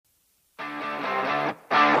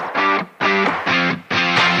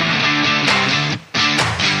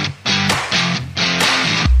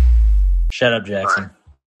Shut up, Jackson.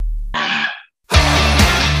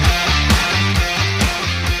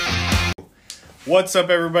 What's up,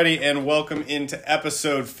 everybody, and welcome into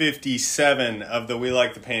episode 57 of the We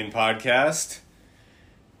Like the Pain podcast.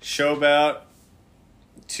 Show about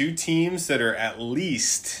two teams that are at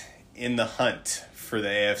least in the hunt for the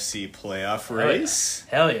AFC playoff race.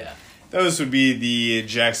 Hell yeah. Those would be the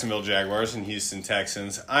Jacksonville Jaguars and Houston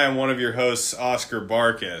Texans. I am one of your hosts, Oscar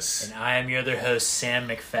Barkas. And I am your other host, Sam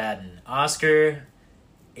McFadden. Oscar,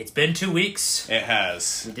 it's been 2 weeks. It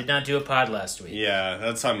has. We did not do a pod last week. Yeah,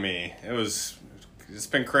 that's on me. It's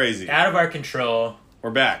been crazy. Out of our control.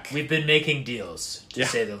 We're back. We've been making deals, to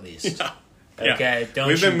say the least. Yeah. Okay, don't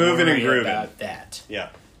We've been moving and grooving about that. Yeah.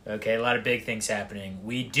 Okay, a lot of big things happening.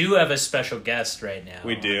 We do have a special guest right now.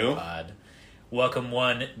 We do. On the pod. Welcome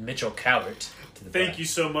one, Mitchell Cowart. To the Thank pod. you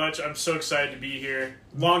so much. I'm so excited to be here.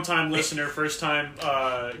 Long-time listener, first-time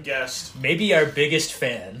guest. Maybe our biggest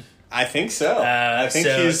fan. I think so. I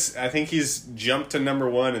think he's jumped to number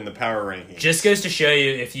one in the power rankings. Just goes to show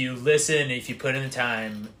you, if you listen, if you put in the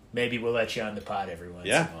time, maybe we'll let you on the pod every once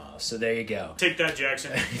in a while. So there you go. Take that,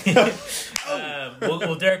 Jackson.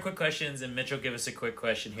 We'll do our quick questions, and Mitch will give us a quick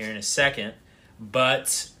question here in a second.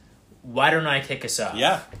 But why don't I kick us off?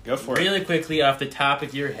 Yeah, go for it. Really quickly, off the top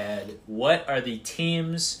of your head, what are the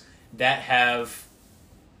teams that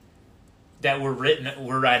we're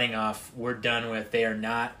writing off, we're done with, they are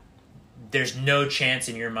not, there's no chance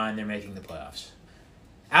in your mind they're making the playoffs?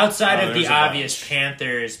 Outside of the obvious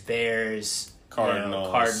Panthers, Bears,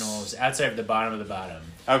 Cardinals, outside of the bottom of the bottom.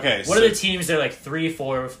 Okay. What are the teams that are like 3,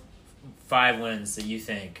 4, 5 wins that you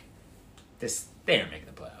think they aren't making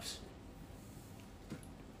the playoffs?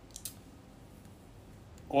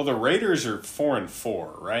 Well, the Raiders are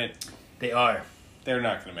 4-4, right? They are. They're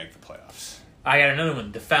not going to make the playoffs. I got another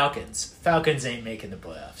one. The Falcons. Falcons ain't making the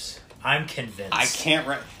playoffs. I'm convinced. I can't.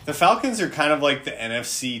 The Falcons are kind of like the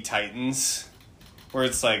NFC Titans, where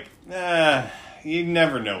it's like, you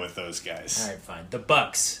never know with those guys. All right, fine. The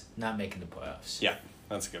Bucks not making the playoffs. Yeah,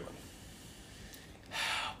 that's a good one.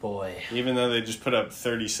 Boy. Even though they just put up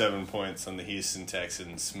 37 points on the Houston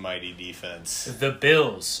Texans' mighty defense. The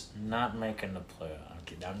Bills not making the playoffs.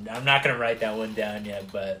 I'm not going to write that one down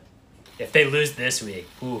yet, but if they lose this week,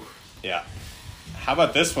 ooh. Yeah. How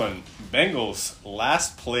about this one? Bengals,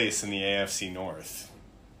 last place in the AFC North.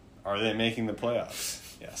 Are they making the playoffs?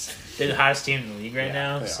 Yes. They're the hottest team in the league right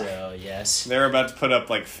now, they so yes. They're about to put up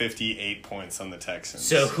like 58 points on the Texans.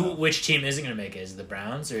 So which team isn't going to make it? Is it the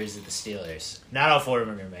Browns or is it the Steelers? Not all four of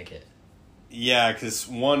them are going to make it. Yeah, because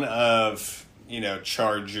one of,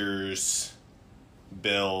 Chargers,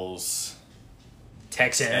 Bills,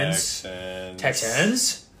 Texans are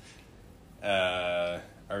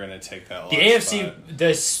going to take that The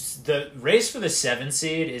AFC, spot. the race for the 7th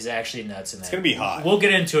seed is actually nuts in that. It's going to be hot. We'll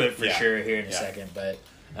get into it for sure here in a second, but...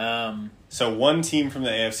 So one team from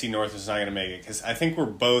the AFC North is not going to make it, because I think we're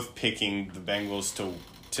both picking the Bengals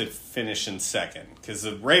to finish in second, because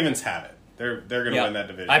the Ravens have it. They're going to win that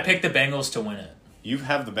division. I picked the Bengals to win it. You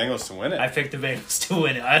have the Bengals to win it? I picked the Bengals to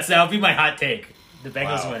win it. That'll be my hot take. The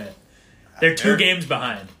Bengals win it. They're 2 games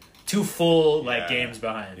behind. 2 full games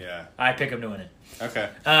behind. Yeah. I pick them to win it. Okay.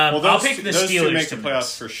 I'll pick the those Steelers two make to the playoffs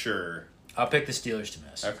miss. for sure. I'll pick the Steelers to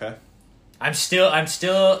miss. Okay. I still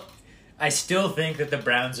think that the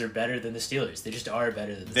Browns are better than the Steelers. They just are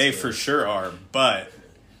better than the Steelers. They for sure are, but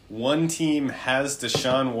one team has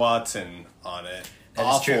Deshaun Watson on it. That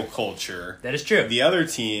Awful is true. culture. That is true. The other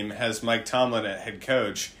team has Mike Tomlin at head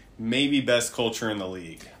coach. Maybe best culture in the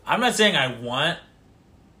league. I'm not saying I want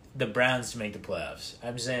the Browns to make the playoffs.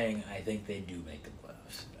 I'm saying I think they do make the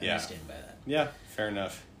playoffs. I stand by that. Yeah, fair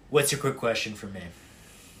enough. What's your quick question for me?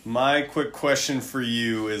 My quick question for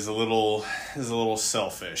you is a little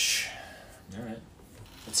selfish. All right.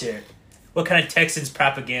 Let's hear it. What kind of Texans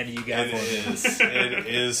propaganda you got for me? It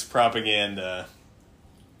is propaganda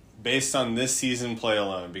based on this season play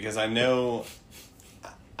alone, because I know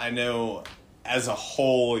as a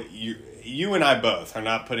whole you and I both are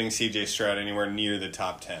not putting CJ Stroud anywhere near the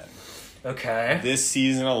top 10. Okay. This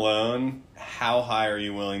season alone, how high are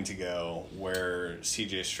you willing to go where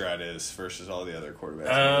CJ Stroud is versus all the other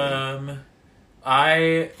quarterbacks?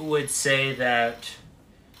 I would say that...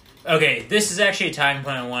 Okay, this is actually a talking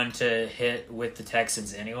point I wanted to hit with the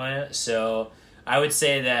Texans anyway. So I would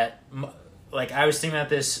say that, I was thinking about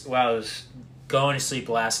this while I was going to sleep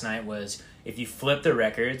last night, was if you flip the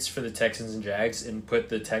records for the Texans and Jags and put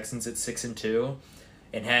the Texans at 6-2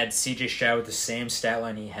 and had CJ Stroud with the same stat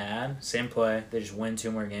line he had, same play, they just win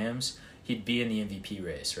 2 more games, he'd be in the MVP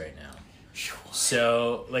race right now.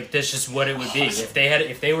 So, that's just what it would be. If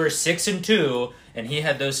they were 6-2 and he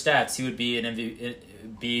had those stats, he would be an MVP.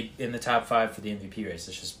 be in the top 5 for the MVP race.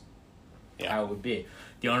 That's just how it would be.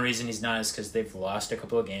 The only reason he's not is because they've lost a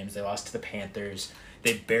couple of games. They lost to the Panthers.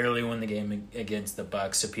 They barely won the game against the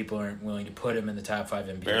Bucks, so people aren't willing to put him in the top 5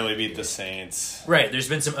 MVP. Barely beat the Saints. Right. There's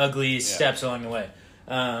been some ugly steps along the way.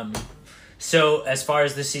 So as far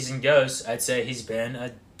as this season goes, I'd say he's been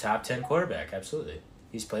a top 10 quarterback. Absolutely.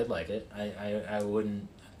 He's played like it. I wouldn't,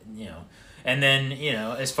 And then,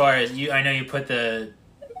 as far as you, I know you put the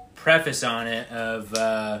preface on it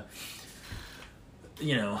of,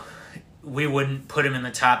 we wouldn't put him in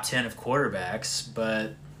the top 10 of quarterbacks,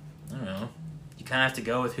 but I don't know. You kind of have to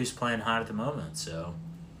go with who's playing hot at the moment. So,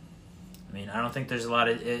 I mean, I don't think there's a lot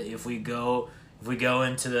of, if we go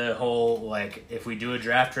into the whole, if we do a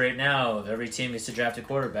draft right now, if every team gets to draft a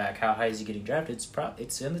quarterback, how high is he getting drafted?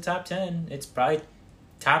 It's in the top 10. It's probably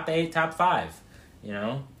top 8, top 5,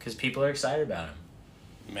 because people are excited about him.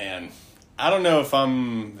 Man, I don't know if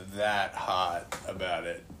I'm that hot about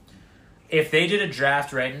it. If they did a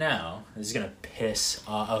draft right now, this is going to piss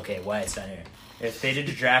off. Okay, Wyatt's not here. If they did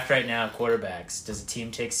a draft right now of quarterbacks, does a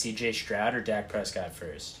team take C.J. Stroud or Dak Prescott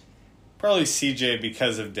first? Probably CJ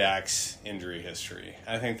because of Dak's injury history.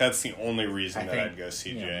 I think that's the only reason I'd go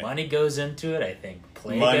CJ. Money goes into it. I think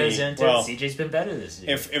play goes into it. CJ's been better this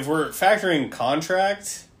year. If we're factoring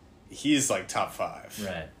contract, he's top 5.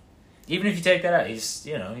 Right. Even if you take that out, he's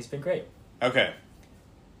been great. Okay.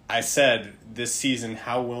 I said this season,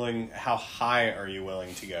 how high are you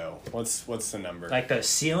willing to go? What's the number? The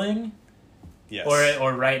ceiling? Yes.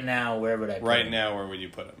 Or right now, where would I put him? Right now, where would you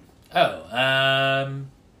put him? Oh,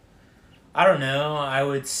 I don't know. I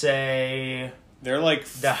would say they're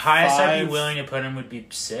the highest I'd be willing to put him would be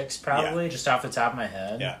 6, probably, just off the top of my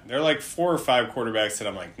head. Yeah, they're 4 or 5 quarterbacks that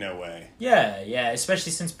I'm no way. Yeah,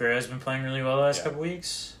 especially since Burrow's been playing really well the last couple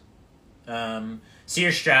weeks.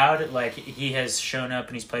 Sear Stroud, he has shown up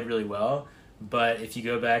and he's played really well, but if you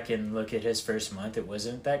go back and look at his first month, it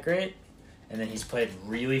wasn't that great, and then he's played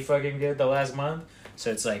really fucking good the last month. So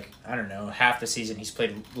it's I don't know, half the season he's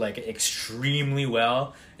played extremely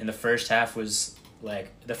well, and the first half was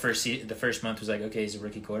the first month was okay, he's a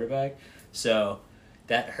rookie quarterback, so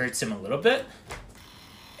that hurts him a little bit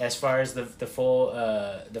as far as the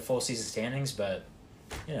full season standings. But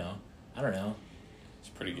I don't know. It's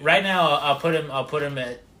pretty good. Right now, I'll put him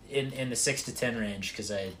at in the 6 to 10 range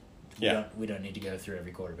because we don't need to go through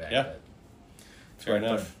every quarterback. Yeah, but fair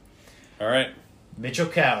enough. All right. Mitchell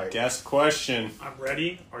Coward. Guess question. I'm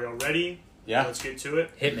ready. Are y'all ready? Yeah. Let's get to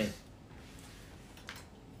it. Hit me.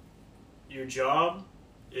 Your job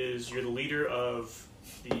is you're the leader of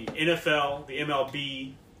the NFL, the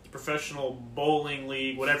MLB, the Professional Bowling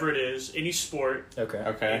League, whatever it is, any sport. Okay.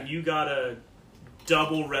 And you gotta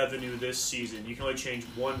double revenue this season. You can only change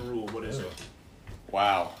one rule. What is it?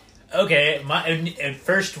 Wow. Okay, my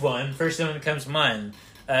first one that comes to mind.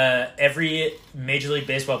 Every Major League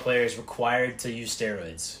Baseball player is required to use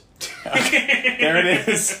steroids. There it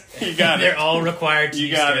is. You got They're all required to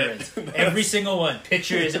use steroids. Every single one.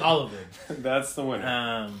 Pitcher is all of them. That's the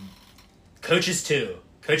winner. Coaches too.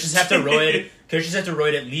 Coaches have to roid. Coaches have to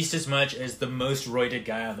roid at least as much as the most roided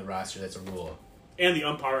guy on the roster. That's a rule. And the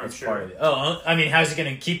umpire, I'm sure. Part of it. Oh, I mean, how's he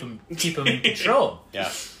going to keep him in control?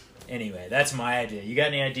 Yeah. Anyway, that's my idea. You got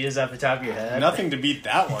any ideas off the top of your head? Nothing to beat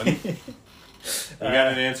that one. You got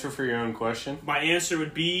an answer for your own question? My answer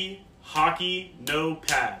would be hockey, no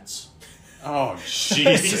pads. Oh,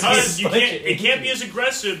 Jesus. Because it can't be as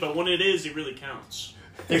aggressive, but when it is, it really counts.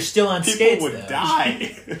 They're still on people skates, would though.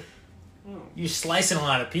 die. You're slicing a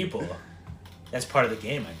lot of people. That's part of the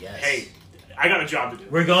game, I guess. Hey, I got a job to do.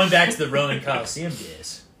 We're going back to the Roman Coliseum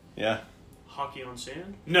days. Yeah. Hockey on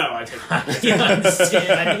sand? No, I take Hockey on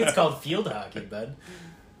sand. I think it's called field hockey, bud.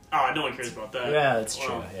 Oh, no one cares about that. Yeah, that's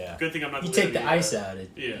true. Yeah. Good thing I'm not. You take the ice out.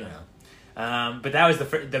 But that was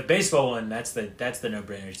the baseball one. That's the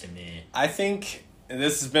no-brainers to me. I think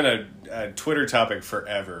this has been a Twitter topic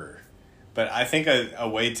forever, but I think a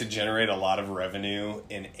way to generate a lot of revenue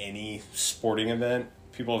in any sporting event,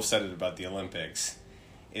 people have said it about the Olympics,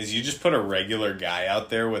 is you just put a regular guy out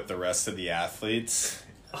there with the rest of the athletes.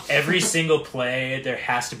 Every single play, there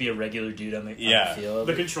has to be a regular dude on the field.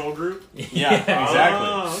 The control group? Yeah, exactly.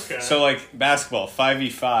 Oh, okay. So, basketball,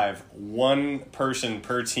 5v5, one person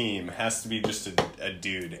per team has to be just a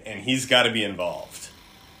dude, and he's got to be involved.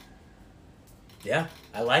 Yeah,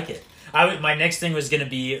 I like it. My next thing was going to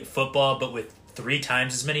be football, but with 3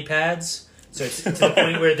 times as many pads. So it's to the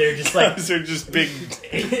point where they're just they're just big,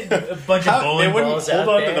 a bunch of bowling balls out there.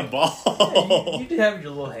 Hold on to the ball. You have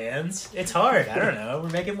your little hands. It's hard. I don't know. We're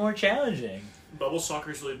making it more challenging. Bubble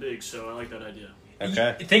soccer is really big, so I like that idea.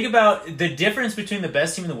 Okay. Think about the difference between the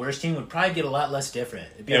best team and the worst team would probably get a lot less different.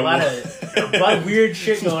 It'd be a lot of weird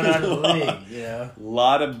shit going on in the league. You know,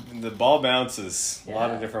 the ball bounces a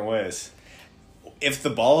lot of different ways. If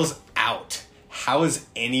the ball is out, how is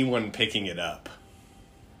anyone picking it up?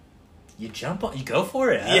 You go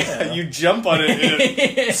for it. You jump on it and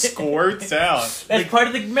it squirts out. That's part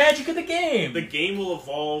of the magic of the game. The game will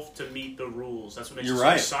evolve to meet the rules. That's what makes it so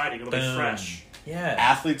right. exciting. It'll be fresh. Yeah.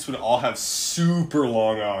 Athletes would all have super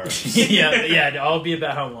long arms. yeah, it'd all be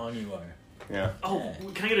about how long you are. Yeah. Oh,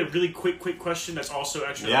 can I get a really quick question that's also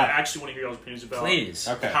actually, Yeah. I actually want to hear y'all's opinions about. Please.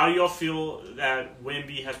 Okay. How do y'all feel that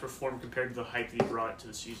Wemby has performed compared to the hype that he brought to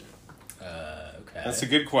the season? Okay. That's a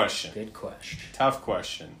good question. Good question. Tough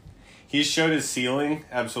question. He showed his ceiling.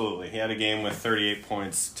 Absolutely. He had a game with 38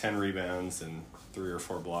 points, 10 rebounds, and 3 or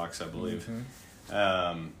 4 blocks, I believe.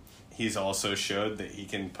 Mm-hmm. He's also showed that he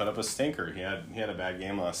can put up a stinker. He had a bad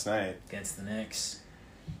game last night. Against the Knicks.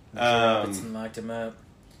 Robinson locked him up.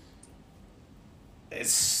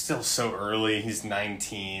 It's still so early. He's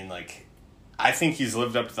 19. I think he's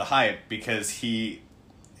lived up to the hype because he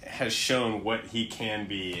has shown what he can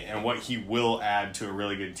be and what he will add to a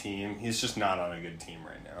really good team. He's just not on a good team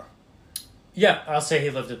right now. Yeah, I'll say he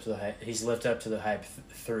lived up to the hype. He's lived up to the hype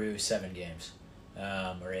through 7 games,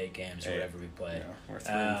 or 8 games, or whatever we played. Yeah, we're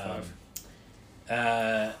 3 and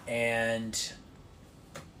 5. And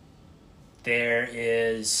there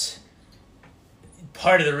is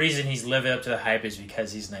part of the reason he's living up to the hype is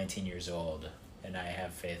because he's 19 years old, and I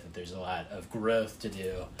have faith that there's a lot of growth to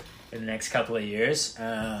do in the next couple of years. 38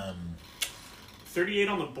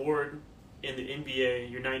 on the board in the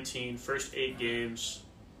NBA. You're 19, first 8 games.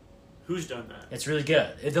 Who's done that? It's really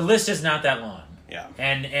good. The list is not that long. Yeah.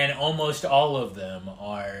 And almost all of them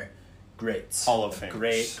are greats. Hall of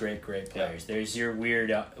Famers. Great players. Yeah. There's your weird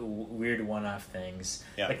one-off things.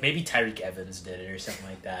 Yeah. Like maybe Tyreek Evans did it or something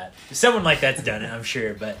like that. Someone like that's done it, I'm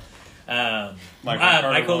sure. But Michael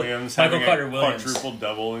Carter-Williams having a quadruple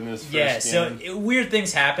double in his first game. So weird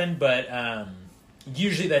things happen, but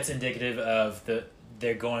usually that's indicative of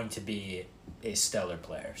they're going to be a stellar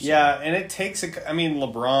player. So. Yeah, and it takes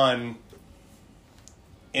LeBron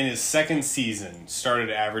in his second season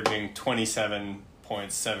started averaging 27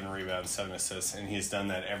 points, 7 rebounds, 7 assists, and he's done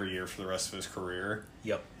that every year for the rest of his career.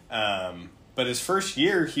 Yep. But his first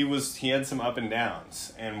year, he had some up and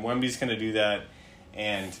downs, and Wemby's going to do that,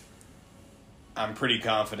 and I'm pretty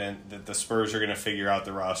confident that the Spurs are going to figure out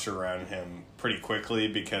the roster around him pretty quickly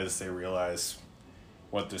because they realize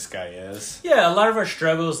what this guy is. Yeah, a lot of our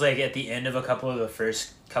struggles, at the end of a couple of the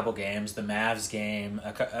first couple games, the Mavs game,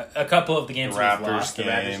 a couple of the games we've lost, the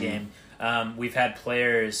Raptors game. We've had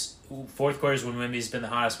players, fourth quarters when Wemby's been the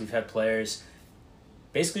hottest, we've had players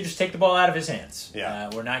basically just take the ball out of his hands. Yeah.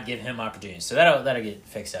 We're not giving him opportunities. So that'll get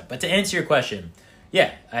fixed up. But to answer your question,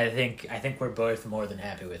 yeah, I think we're both more than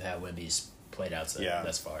happy with how Wemby's played out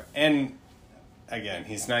thus far. And again,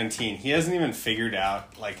 he's 19. He hasn't even figured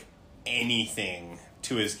out anything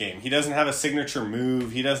to his game. He doesn't have a signature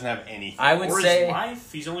move. He doesn't have anything. I would say his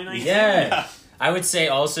life. He's only 19. Yeah. I would say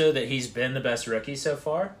also that he's been the best rookie so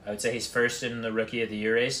far. I would say he's first in the Rookie of the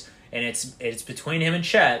Year race, and it's between him and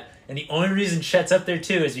Chet. And the only reason Chet's up there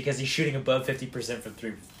too is because he's shooting above 50% from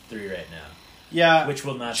three right now. Yeah, which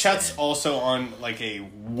will not. Chet's stand. also on a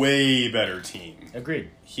way better team. Agreed.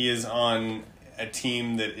 He is on a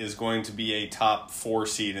team that is going to be a top 4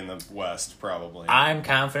 seed in the West, probably. I'm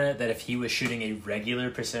confident that if he was shooting a regular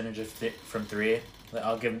percentage from 3,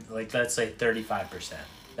 I'll give him let's say 35%.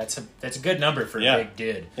 That's a good number for a big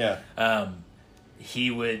dude. Yeah.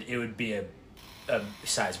 It would be a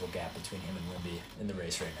sizable gap between him and Wemby in the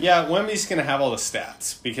race right now. Yeah, Wemby's going to have all the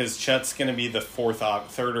stats because Chet's going to be the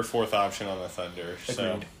third or fourth option on the Thunder. Agreed.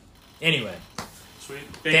 So. Anyway. Sweet.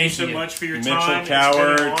 Thank you so much for your Mitchell time.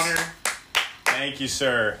 Coward. It's been an honor. Thank you,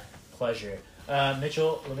 sir. Pleasure.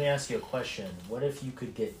 Mitchell, let me ask you a question. What if you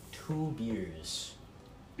could get 2 beers?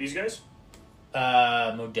 These guys?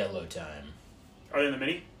 Modelo time. Are they in the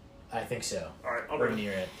mini? I think so. All right, I'll We're bring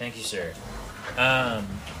near it. Thank you, sir.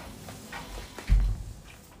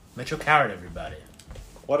 Mitchell Coward, everybody.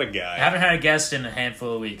 What a guy. I haven't had a guest in a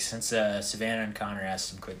handful of weeks since Savannah and Connor asked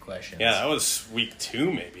some quick questions. Yeah, that was week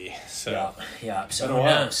 2 maybe. So yeah. So who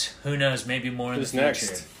knows? Who knows? Maybe more Who's in the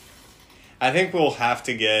future. Next? I think we'll have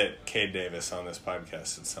to get Cade Davis on this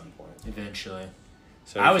podcast at some point. Eventually.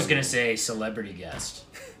 So I was going to say celebrity guest.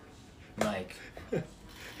 I don't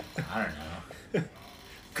know.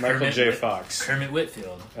 Michael J. Fox. Kermit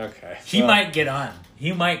Whitfield. Okay. He might get on.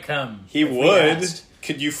 He might come. He would.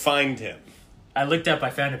 Could you find him? I looked up. I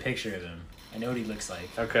found a picture of him. I know what he looks like.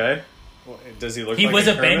 Okay. Well, does he look He like was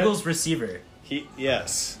a Kermit? Bengals receiver.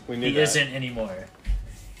 Yes, we knew He that. isn't anymore.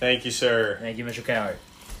 Thank you, sir. Thank you, Mr. Coward.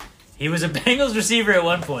 He was a Bengals receiver at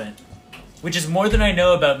one point, which is more than I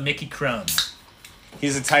know about Mickey Crumb.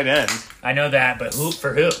 He's a tight end. I know that, but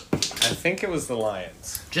for who? I think it was the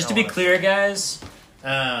Lions. Just to be clear, guys,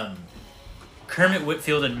 Kermit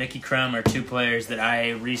Whitfield and Mickey Crumb are two players that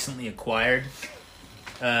I recently acquired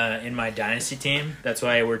in my dynasty team. That's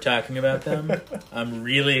why we're talking about them. I'm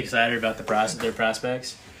really excited about their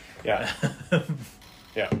prospects. Yeah.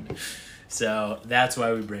 Yeah. So that's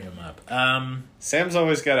why we bring them up. Sam's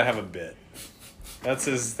always got to have a bit. That's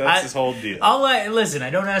his whole deal. Listen.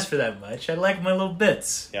 I don't ask for that much. I like my little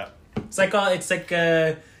bits. Yeah. It's like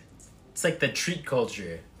the treat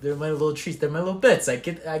culture. They're my little treats. They're my little bits. I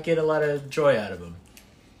get a lot of joy out of them.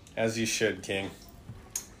 As you should, King.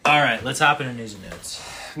 All right, let's hop into news and notes.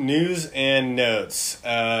 News and notes.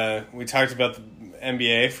 We talked about the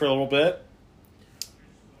NBA for a little bit.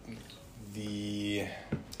 The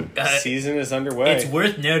season is underway. It's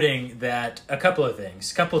worth noting that a couple of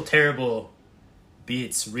things, a couple terrible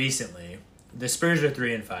beats recently. The Spurs are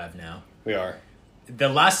 3-5 now. We are. The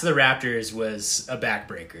loss to the Raptors was a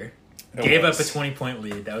backbreaker. Gave up a 20-point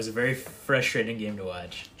lead. That was a very frustrating game to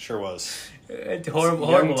watch. Sure was.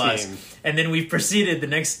 Horrible loss. And then we proceeded the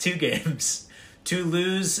next two games to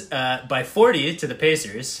lose by 40 to the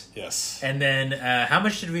Pacers. Yes. And then how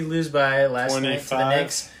much did we lose by last 25? night to the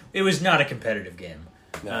Knicks? It was not a competitive game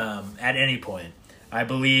at any point. I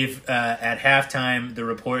believe at halftime,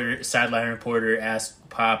 the sideline reporter asked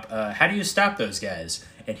Pop, how do you stop those guys?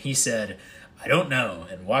 And he said, I don't know,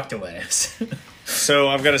 and walked away. So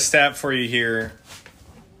I've got a stat for you here.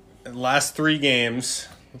 Last 3 games,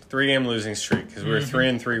 3-game losing streak, because we were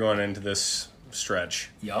 3-3 going into this stretch.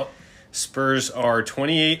 Yup. Spurs are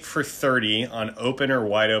 28 for 30 on open or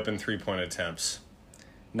wide open 3-point attempts.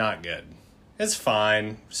 Not good. It's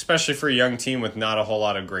fine, especially for a young team with not a whole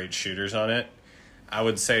lot of great shooters on it. I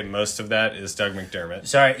would say most of that is Doug McDermott.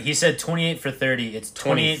 Sorry, he said 28 for 30. It's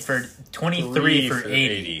 23 for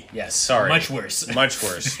 80. Yes, sorry. Much worse. Much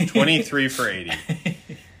worse. 23 for 80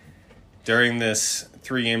 during this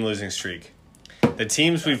 3-game losing streak. The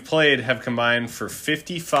teams we've played have combined for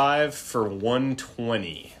 55 for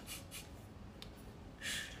 120.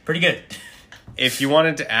 Pretty good. If you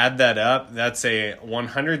wanted to add that up, that's a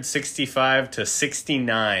 165 to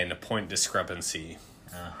 69 point discrepancy.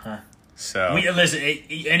 Uh-huh. So Listen,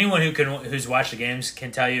 anyone who's watched the games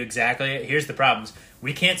can tell you exactly. Here's the problems: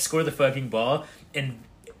 we can't score the fucking ball, and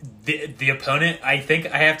the opponent. I think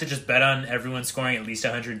I have to just bet on everyone scoring at least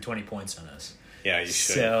 120 points on us. yeah, you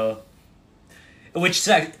should. So, which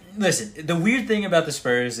sucks. Listen, the weird thing about the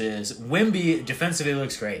Spurs is Wemby defensively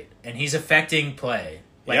looks great, and he's affecting play.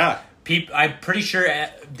 Yeah. I'm pretty sure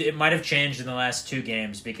it might have changed in the last 2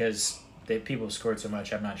 games because people have scored so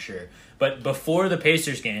much. I'm not sure. But before the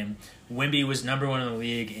Pacers game, Wemby was number 1 in the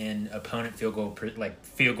league in opponent field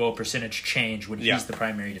goal percentage change when he's the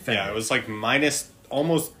primary defender. Yeah, it was like minus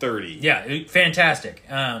almost 30. Yeah, fantastic.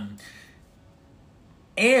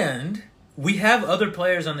 And we have other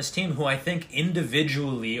players on this team who I think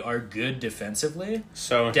individually are good defensively.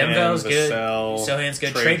 Demvel's good. Sohan's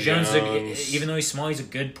good. Trey Jones, even though he's small, he's a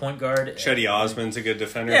good point guard. Chetty Osman's a good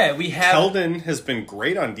defender. Yeah, we have... Keldon has been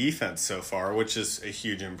great on defense so far, which is a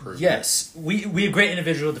huge improvement. Yes, we have great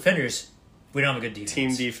individual defenders. We don't have a good defense.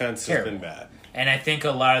 Team defense has been bad. And I think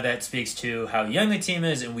a lot of that speaks to how young the team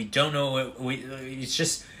is, and we don't know it's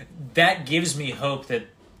just... That gives me hope that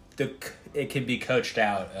it can be coached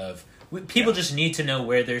out of... People just need to know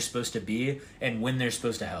where they're supposed to be and when they're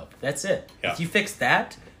supposed to help. That's it. Yeah. If you fix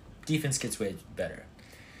that, defense gets way better.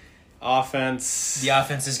 Offense. The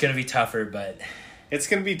offense is going to be tougher, but... It's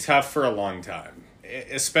going to be tough for a long time.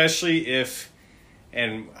 Especially if...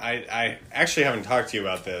 And I actually haven't talked to you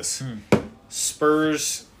about this.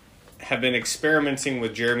 Spurs have been experimenting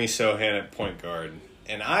with Jeremy Sohan at point guard.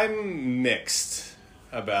 And I'm mixed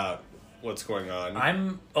about what's going on.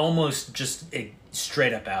 I'm almost just...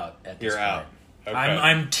 straight up out at this You're point. out. Okay.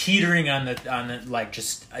 I'm teetering on the like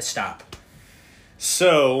just I stop.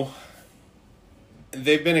 So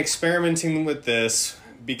they've been experimenting with this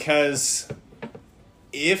because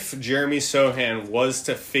if Jeremy Sohan was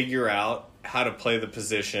to figure out how to play the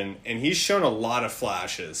position, and he's shown a lot of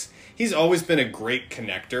flashes. He's always been a great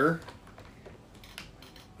connector.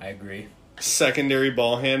 I agree. Secondary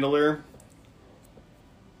ball handler.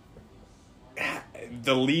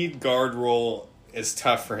 The lead guard role is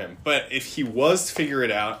tough for him. But if he was to figure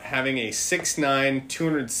it out, having a 6'9",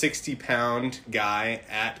 260-pound guy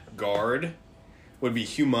at guard would be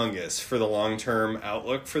humongous for the long-term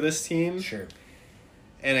outlook for this team. Sure.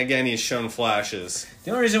 And again, he's shown flashes.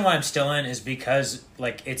 The only reason why I'm still in is because,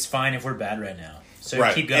 like, it's fine if we're bad right now. So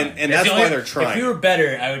right. keep going. And that's why they're trying. If we were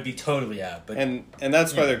better, I would be totally out. But and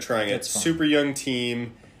that's why they're trying it. Fine. Super young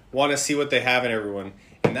team, want to see what they have in everyone.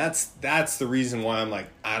 And that's the reason why I'm like,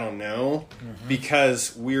 I don't know. Mm-hmm.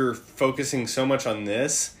 Because we're focusing so much on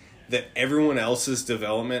this that everyone else's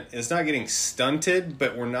development is not getting stunted,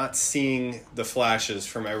 but we're not seeing the flashes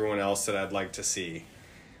from everyone else that I'd like to see.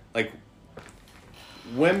 Like,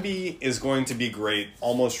 Wemby is going to be great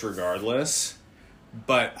almost regardless,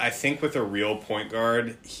 but I think with a real point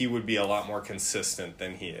guard, he would be a lot more consistent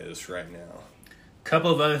than he is right now.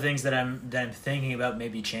 Couple of other things that I'm thinking about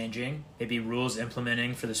maybe changing, maybe rules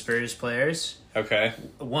implementing for the Spurs players. Okay.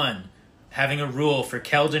 One, having a rule for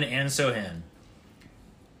Keldon and Sohan.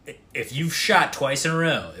 If you've shot twice in a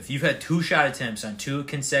row, if you've had 2 shot attempts on 2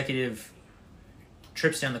 consecutive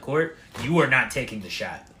trips down the court, you are not taking the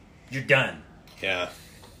shot. You're done. Yeah.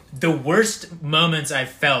 The worst moments I've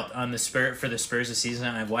felt on the for the Spurs this season,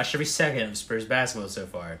 and I've watched every second of Spurs basketball so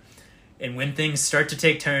far, and when things start to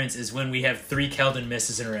take turns is when we have 3 Keldon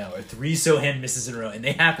misses in a row or 3 Sohan misses in a row, and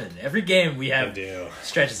they happen. Every game we have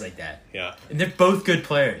stretches like that. Yeah. And they're both good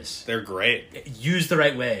players. They're great. Used the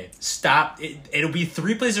right way. Stop. It'll be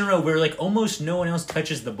 3 plays in a row where like almost no one else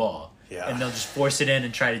touches the ball. Yeah. And they'll just force it in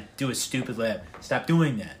and try to do a stupid layup. Stop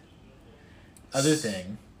doing that. Other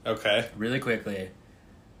thing. Okay. Really quickly.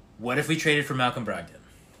 What if we traded for Malcolm Brogdon?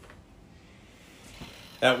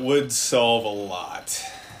 That would solve a lot.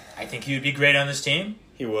 I think he would be great on this team.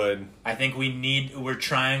 He would. I think we're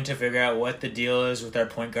trying to figure out what the deal is with our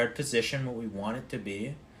point guard position, what we want it to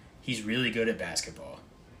be. He's really good at basketball.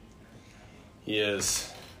 He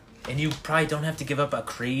is. And you probably don't have to give up a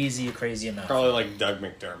crazy amount. Probably like Doug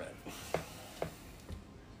McDermott.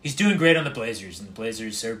 He's doing great on the Blazers, and the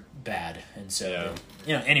Blazers are bad. And so,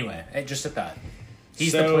 anyway, just a thought.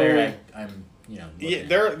 He's the player I'm yeah,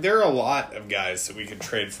 there are a lot of guys that we could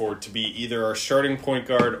trade for to be either our starting point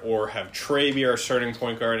guard or have Trey be our starting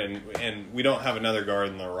point guard, and we don't have another guard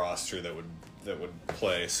in the roster that would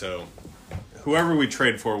play. So whoever we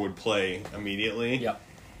trade for would play immediately. Yep.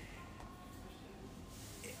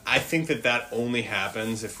 I think that only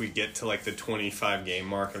happens if we get to like the 25 game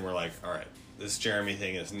mark and we're like, all right, this Jeremy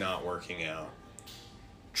thing is not working out.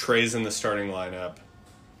 Trey's in the starting lineup.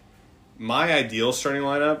 My ideal starting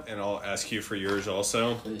lineup, and I'll ask you for yours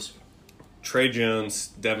also. Please. Trey Jones,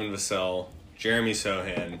 Devin Vassell, Jeremy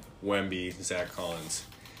Sohan, Wemby, Zach Collins.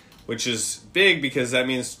 Which is big because that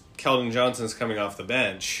means Keldon Johnson's coming off the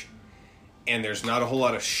bench, and there's not a whole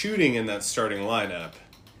lot of shooting in that starting lineup.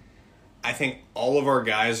 I think all of our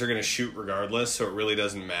guys are going to shoot regardless, so it really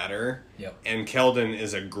doesn't matter. Yep. And Keldon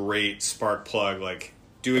is a great spark plug. Like,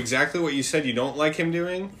 do exactly what you said you don't like him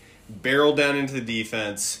doing. Barrel down into the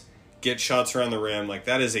defense. Get shots around the rim. Like,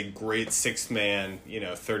 that is a great 6th man,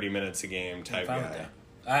 30 minutes a game type guy.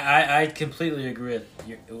 I completely agree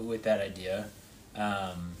with that idea.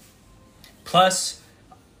 Plus,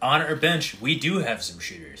 on our bench, we do have some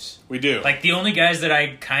shooters. We do. Like, the only guys that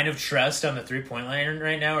I kind of trust on the 3-point line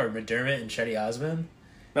right now are McDermott and Chetty Osman.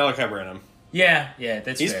 Malachi Branham. Yeah,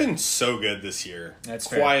 that's He's fair. been so good this year. That's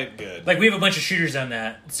fair. Quiet good. Like, we have a bunch of shooters on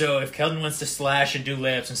that. So if Keldon wants to slash and do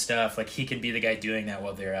layups and stuff, like, he can be the guy doing that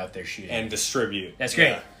while they're out there shooting. And distribute. That's great.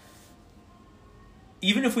 Yeah.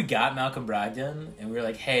 Even if we got Malcolm Brogdon and we were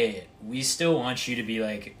like, hey, we still want you to be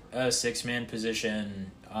like a 6-man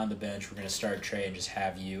position on the bench. We're going to start Trey and just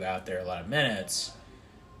have you out there a lot of minutes.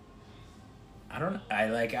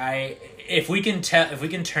 If we can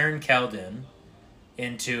turn Keldon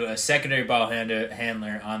into a secondary ball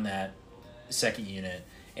handler on that second unit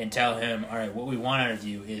and tell him, all right, what we want out of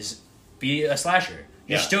you is be a slasher.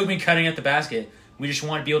 You're still being cutting at the basket. We just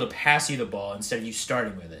want to be able to pass you the ball instead of you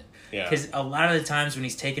starting with it. Because a lot of the times when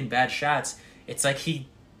he's taking bad shots, it's like he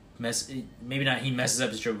messes up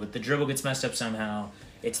his dribble, but the dribble gets messed up somehow.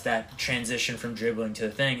 It's that transition from dribbling to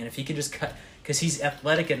the thing. And if he can just cut, because he's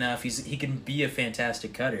athletic enough, he can be a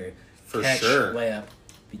fantastic cutter. For catch, sure. Layup,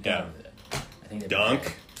 be done with it. I think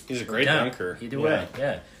Dunk. He's a great dunker. Either way,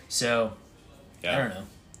 yeah. So, I don't know.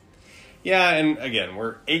 Yeah, and again,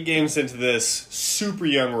 we're 8 games into this super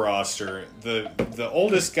young roster. The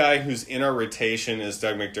oldest guy who's in our rotation is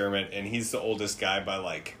Doug McDermott, and he's the oldest guy by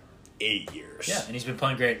like 8 years. Yeah, and he's been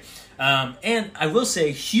playing great. And I will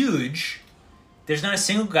say, huge. There's not a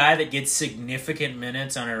single guy that gets significant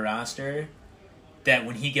minutes on our roster that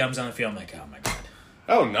when he comes on the field, I'm like, oh my god.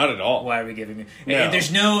 Oh, not at all. Why are we giving him? No.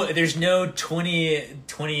 There's no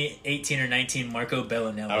 2018 or 19 Marco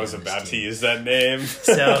Bellinelli. I was about to use that name.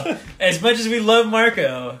 So, as much as we love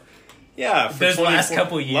Marco, Yeah, for Those last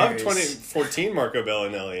couple years. Love 2014 Marco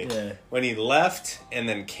Bellinelli. Yeah. When he left and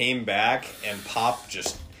then came back and Pop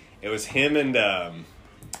just... It was him and... Oh,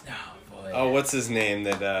 boy. Oh, what's his name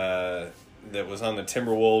that was on the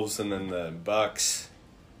Timberwolves and then the Bucks?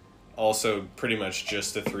 Also pretty much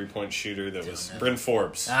just a three-point shooter that was... Bryn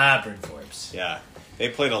Forbes. Bryn Forbes. Yeah. They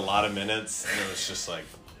played a lot of minutes and it was just like...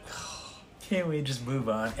 Can't we just move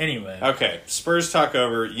on? Anyway. Okay, Spurs talk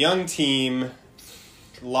over. Young team...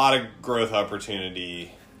 A lot of growth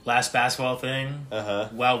opportunity. Last basketball thing. Uh-huh.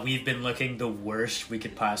 While we've been looking the worst we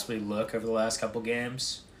could possibly look over the last couple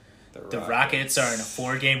games, the Rockets are in a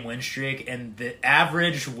 4-game win streak, and the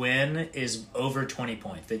average win is over 20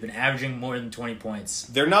 points. They've been averaging more than 20 points.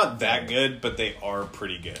 They're not that good, but they are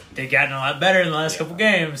pretty good. They've gotten a lot better in the last couple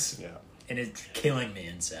games. Yeah. And it's killing me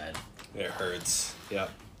inside. It hurts. Yeah.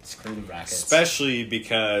 Screw the Rockets. Especially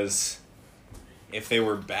because if they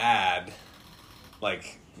were bad...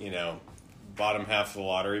 like, you know, bottom half of the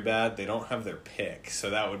lottery bad, they don't have their pick,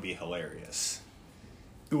 so that would be hilarious.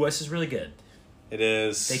 The West is really good. It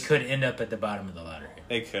is. They could end up at the bottom of the lottery.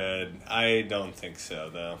 They could. I don't think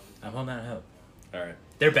so, though. I'm holding out hope. All right.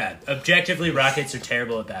 They're bad. Objectively, Rockets are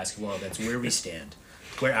terrible at basketball. That's where we stand.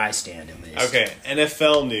 Where I stand, at least. Okay,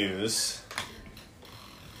 NFL news.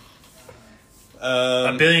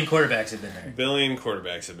 A billion quarterbacks have been hurt. Billion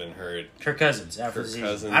quarterbacks have been hurt. Kirk Cousins after Kirk the season.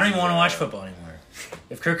 Cousins, I don't even want to watch football anymore.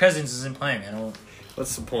 If Kirk Cousins isn't playing, I don't.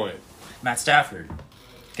 What's the point? Matt Stafford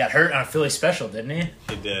got hurt on a Philly special, didn't he?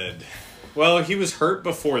 He did. Well, he was hurt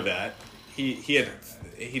before that. He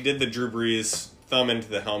did the Drew Brees thumb into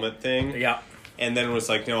the helmet thing. Yeah. And then was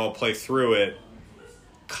like, no, I'll play through it.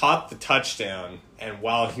 Caught the touchdown, and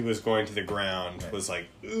while he was going to the ground, was like,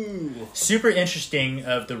 ooh. Super interesting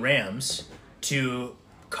of the Rams to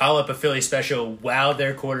call up a Philly special while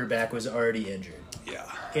their quarterback was already injured. Yeah.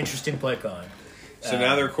 Interesting play calling. So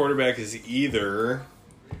now their quarterback is either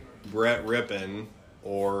Brett Rippon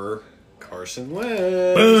or Carson Wentz.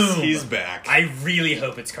 Boom! He's back. I really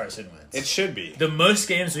hope it's Carson Wentz. It should be. The most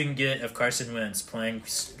games we can get of Carson Wentz playing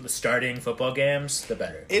starting football games, the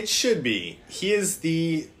better. It should be. He is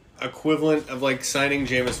the equivalent of like signing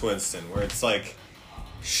Jameis Winston, where it's like,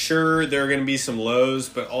 sure, there are going to be some lows,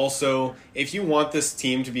 but also, if you want this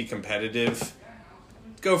team to be competitive,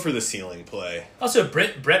 go for the ceiling play. Also,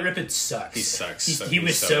 Brett Rippon sucks. He sucks. He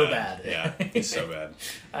was so bad. Yeah, he's so bad.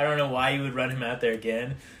 I don't know why you would run him out there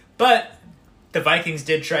again. But the Vikings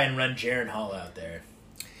did try and run Jaron Hall out there.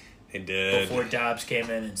 They did. Before Dobbs came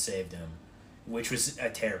in and saved him, which was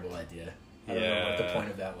a terrible idea. I don't know what the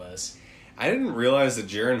point of that was. I didn't realize that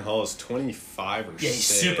Jaron Hall is 25 or 6. Yeah, he's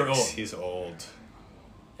super old. He's old.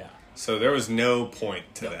 Yeah. So there was no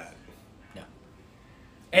point to that. No.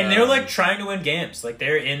 And they're like trying to win games. Like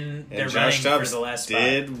they're in their running for the last spot.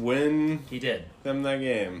 Did win He did. them that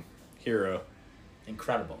game. Hero.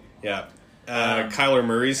 Incredible. Yeah. Kyler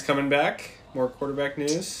Murray's coming back. More quarterback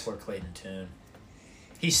news. Poor Clayton Tune.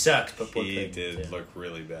 He sucked, but poor He Clayton did Tune. look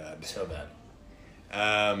really bad. So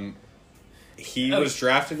bad. He was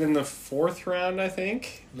drafted in the 4th round, I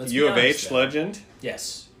think. Let's U be of honest, H though. legend.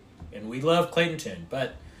 Yes. And we love Clayton Tune,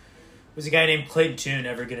 but was a guy named Clayton Tune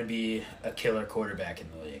ever going to be a killer quarterback in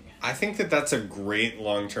the league? I think that's a great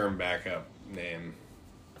long-term backup name.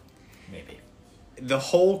 Maybe. The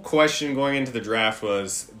whole question going into the draft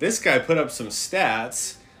was, this guy put up some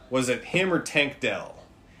stats. Was it him or Tank Dell?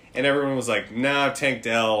 And everyone was like, nah, Tank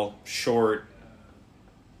Dell, short,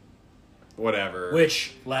 whatever.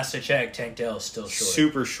 Which, last I checked, Tank Dell is still short.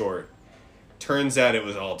 Super short. Turns out it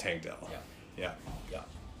was all Tank Dell. Yeah.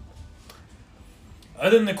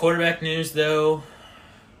 Other than the quarterback news, though,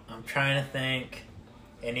 I'm trying to think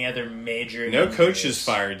any other major No injuries. coach is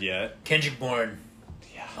fired yet. Kendrick Bourne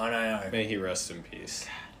on IR. May he rest in peace.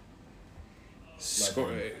 One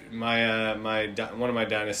of my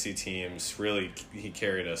dynasty teams, really, he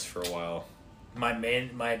carried us for a while. My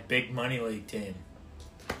big money league team.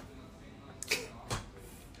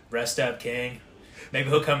 Rest up, King. Maybe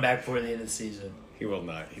he'll come back before the end of the season. He will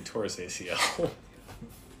not. He tore his ACL.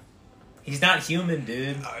 He's not human,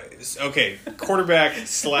 dude. Okay, quarterback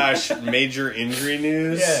 / major injury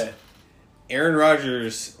news. Yeah. Aaron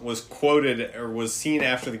Rodgers was quoted or was seen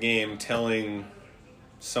after the game telling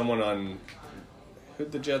someone on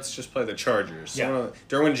who'd the Jets just play? The Chargers. Yeah.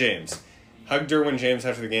 Derwin James. Hugged Derwin James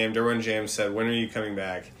after the game. Derwin James said, "When are you coming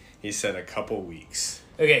back?" He said, "A couple weeks."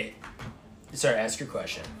 Okay. Sorry, ask your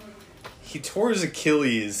question. He tore his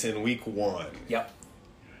Achilles in week 1. Yep.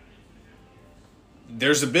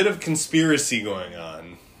 There's a bit of conspiracy going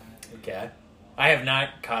on. Okay. I have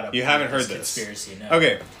not caught up. You haven't heard this conspiracy? No.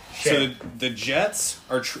 Okay, Share. so the Jets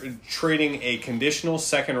are trading a conditional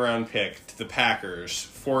second-round pick to the Packers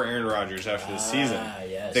for Aaron Rodgers after the season.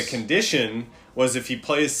 Yes. The condition was if he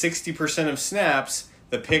plays 60% of snaps,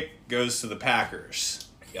 the pick goes to the Packers.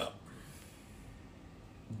 Yep.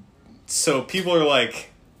 So people are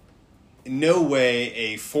like, no way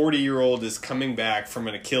a 40-year-old is coming back from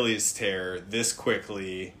an Achilles tear this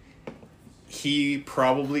quickly. He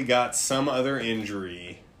probably got some other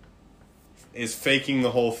injury, is faking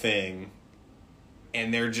the whole thing,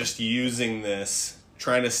 and they're just using this,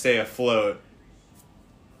 trying to stay afloat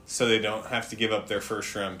so they don't have to give up their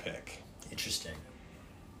first-round pick. Interesting.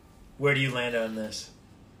 Where do you land on this?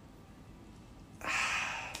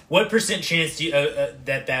 What percent chance do you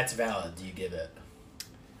that that's valid do you give it?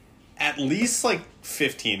 At least like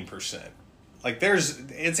 15%. Like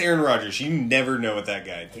it's Aaron Rodgers. You never know what that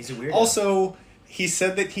guy. He's a weirdo. Also, he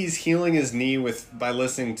said that he's healing his knee by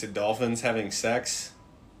listening to dolphins having sex.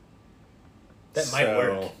 That might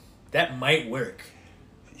work. That might work.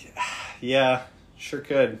 Yeah, sure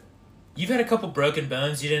could. You've had a couple broken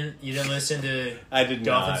bones. You didn't listen to I did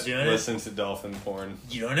dolphins not doing listen to dolphin porn.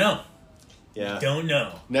 You don't know. Yeah. You don't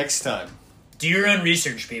know. Next time. Do your own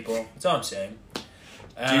research, people. That's all I'm saying.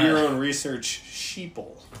 Do your own research,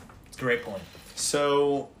 sheeple. Great point.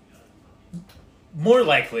 So, more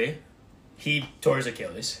likely, he tore his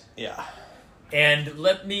Achilles. yeah. And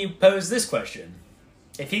let me pose this question.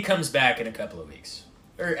 If he comes back in a couple of weeks,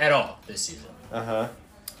 or at all this season,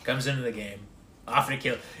 comes into the game, off an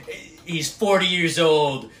Achilles, he's 40 years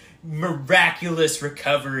old, miraculous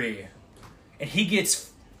recovery, and he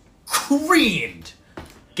gets creamed,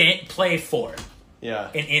 play 4, Yeah.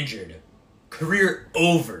 and injured. Career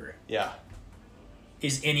over. Yeah.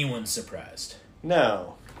 Is anyone surprised?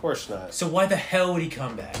 No, of course not. So why the hell would he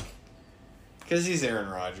come back? Because he's Aaron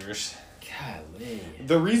Rodgers. Golly.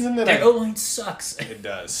 The reason that Their O-line sucks. It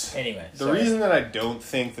does. Anyway. The reason that I don't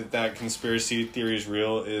think that conspiracy theory is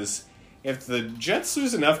real is if the Jets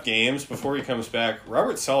lose enough games before he comes back,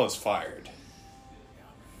 Robert Saleh is fired.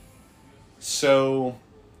 So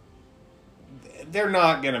they're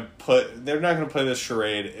not gonna play this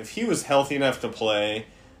charade. If he was healthy enough to play,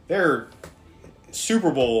 their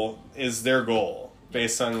Super Bowl is their goal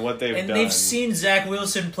based on what they've done. And they've seen Zach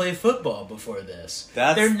Wilson play football before this.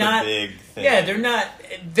 That's they're the not, big thing. Yeah, they're not.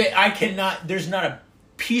 There's not a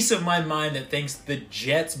piece of my mind that thinks the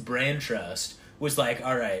Jets brain trust was like,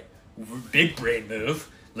 all right, big brain move.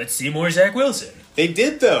 Let's see more Zach Wilson. They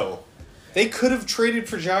did though. They could have traded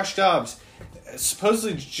for Josh Dobbs.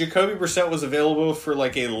 Supposedly, Jacoby Brissett was available for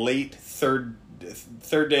like a late third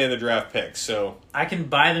day of the draft pick. So I can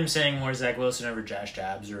buy them saying more Zach Wilson over Josh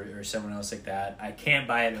Dobbs or someone else like that. I can't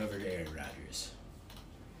buy it over Aaron Rodgers.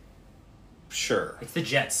 sure, It's the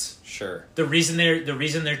Jets. sure. The reason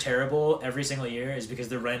they're terrible every single year is because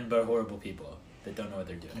they're run by horrible people that don't know what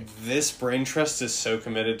they're doing. This brain trust is so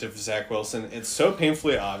committed to Zach Wilson. It's so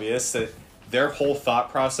painfully obvious that their whole thought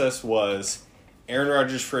process was Aaron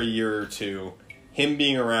Rodgers for a year or two. Him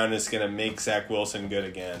being around is going to make Zach Wilson good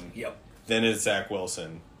again. Yep. Then it's Zach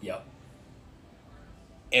Wilson. Yep.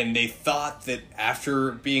 And they thought that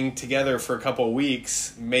after being together for a couple of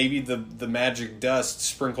weeks, maybe the magic dust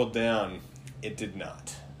sprinkled down. It did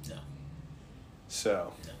not. No.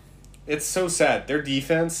 So, No. it's so sad. Their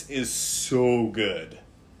defense is so good.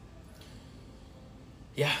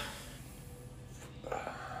 Yeah.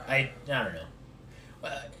 I don't know.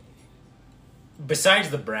 Besides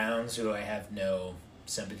the Browns, who I have no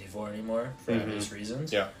sympathy for anymore for obvious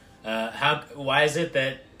reasons. Yeah. Why is it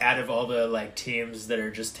that out of all the like teams that are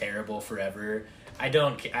just terrible forever, I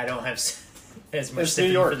don't have as much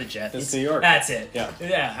sympathy for the Jets. It's New York. That's it. Yeah.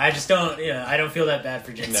 Yeah. I just don't. I don't feel that bad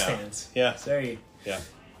for Jets fans. Yeah. Sorry. Yeah.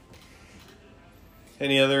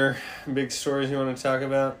 Any other big stories you want to talk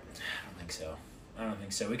about? I don't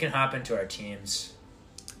think so. We can hop into our teams.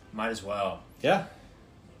 Might as well. Yeah.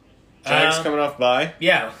 Jags coming off bye.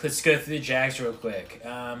 Yeah, let's go through the Jags real quick.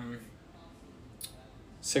 6-2.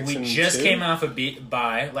 We just came off a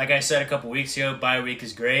bye. Like I said a couple weeks ago, bye week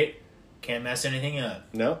is great. Can't mess anything up.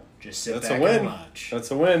 Nope. Just sit That's back a win. and watch. That's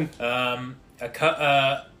a win.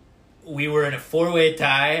 We were in a 4-way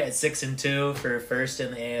tie at 6-2 for first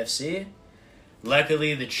in the AFC.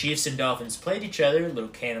 Luckily, the Chiefs and Dolphins played each other. A little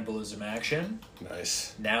cannibalism action.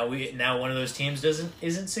 Nice. Now one of those teams isn't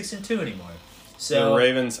 6-2 anymore. So the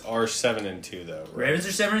Ravens are 7-2 though. Right? Ravens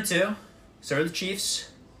are 7-2. So are the Chiefs,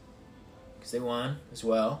 because they won as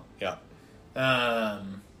well. Yeah. The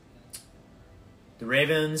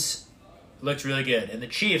Ravens looked really good, and the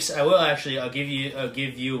Chiefs. I'll give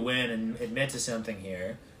you a win and admit to something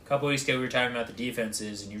here. couple weeks ago we were talking about the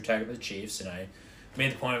defenses, and you were talking about the Chiefs, and I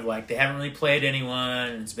made the point of, like, they haven't really played anyone,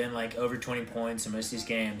 and it's been, like, over 20 points in most of these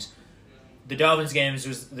games. The Dolphins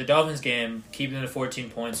game, keeping them to 14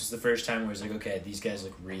 points was the first time where it was like, okay, these guys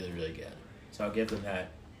look really, really good. So I'll give them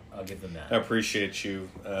that. I appreciate you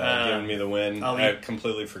giving me the win. I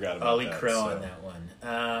completely forgot about that. I'll eat crow on that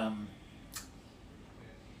one.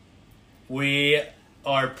 We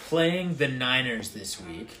are playing the Niners this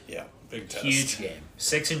week. Yeah, big test. Huge game.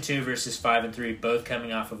 6-2 versus 5-3, both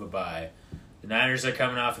coming off of a bye. The Niners are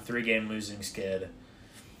coming off a 3-game losing skid.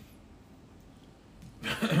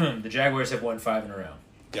 The Jaguars have won 5 in a row.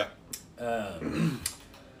 Yep.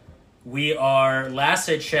 We are, last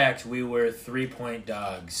I checked, we were 3-point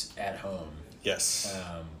dogs at home. Yes.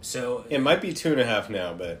 So it might be 2.5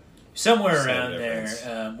 now, but somewhere around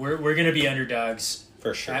there. We're going to be underdogs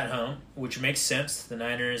for sure at home, which makes sense. The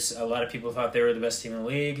Niners, a lot of people thought they were the best team in the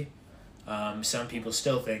league. Some people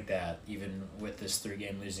still think that, even with this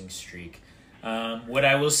 3-game losing streak. What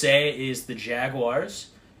I will say is the Jaguars,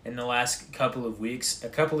 in the last couple of weeks, a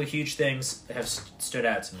couple of huge things have stood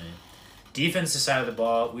out to me. Defensive side of the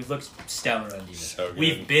ball, we've looked stellar on defense. So good.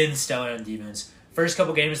 We've been stellar on defense. First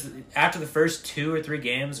couple games, after the first 2 or 3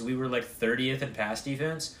 games, we were like 30th in pass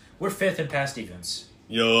defense. We're 5th in pass defense.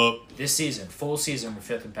 Yup. This season, full season, we're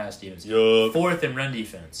 5th in pass defense. Yup. 4th in run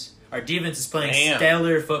defense. Our defense is playing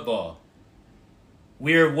stellar football.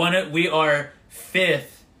 We are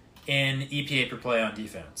 5th in EPA per play on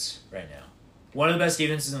defense right now. One of the best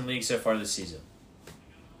defenses in the league so far this season.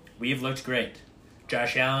 We've looked great.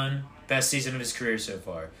 Josh Allen, best season of his career so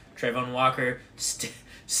far. Trayvon Walker,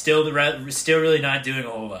 still really not doing a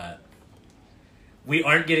whole lot. We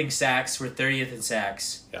aren't getting sacks. We're 30th in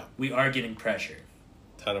sacks. Yeah. We are getting pressure.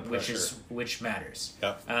 Ton of pressure. Which matters.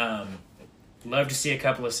 Yeah. Love to see a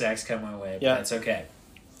couple of sacks come my way, but that's okay.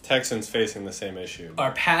 Texans facing the same issue.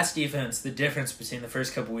 Our pass defense, the difference between the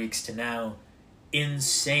first couple weeks to now,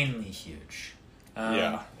 insanely huge.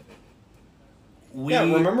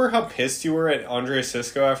 Remember how pissed you were at Andre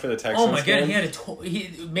Sisco after the Texans game? Oh my god,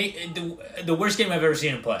 he made the worst game I've ever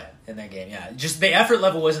seen him play in that game. Yeah, just the effort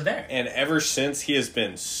level wasn't there. And ever since, he has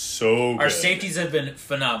been so good. Our safeties have been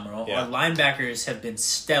phenomenal. Yeah. Our linebackers have been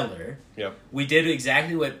stellar. Yep. We did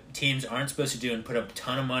exactly what teams aren't supposed to do and put up a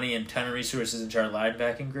ton of money and a ton of resources into our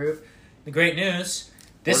linebacking group. The great news,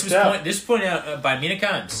 this was pointed out by Mina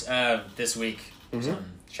Kimes this week. Mm-hmm. So,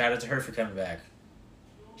 shout out to her for coming back.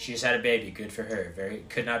 She just had a baby. Good for her.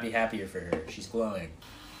 Could not be happier for her. She's glowing.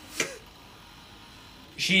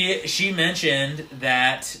 She mentioned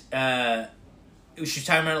that she was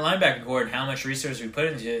talking about a linebacker core and how much resource we put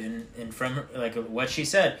into it, and from like what she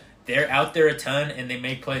said, they're out there a ton and they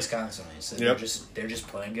make plays constantly. So they're just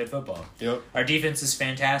playing good football. Yep. Our defense is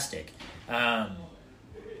fantastic.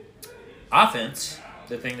 Offense.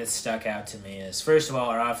 The thing that stuck out to me is, first of all,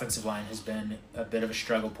 our offensive line has been a bit of a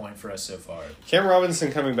struggle point for us so far. Cam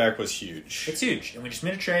Robinson coming back was huge. It's huge, and we just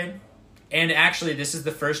made a trade. And actually, this is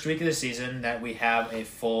the first week of the season that we have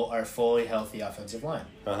our fully healthy offensive line.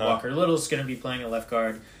 Uh-huh. Walker Little's going to be playing at left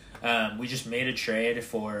guard. We just made a trade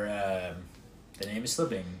for the name is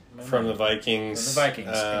slipping. From the Vikings.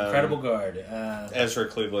 Incredible guard. Ezra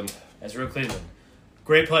Cleveland.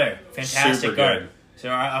 Great player. Fantastic Super guard. good. So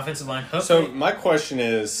our offensive line. So my question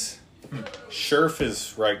is, Scherf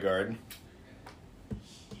is right guard.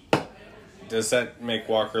 Does that make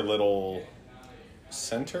Walker Little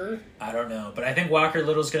center? I don't know, but I think Walker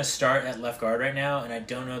Little's going to start at left guard right now, and I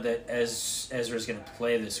don't know that Ezra's going to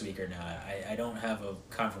play this week or not. I don't have a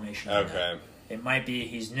confirmation on that. It might be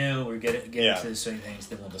he's new. We're getting into the swing of things,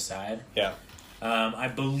 then we'll decide. Yeah. I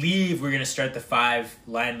believe we're going to start the 5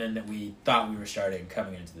 linemen that we thought we were starting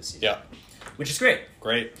coming into the season. Yeah. Which is great.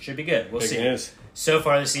 Great. Should be good. We'll Big see. News. So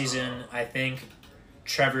far this season, I think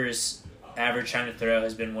Trevor's average time to throw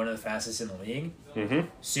has been one of the fastest in the league. Mm-hmm.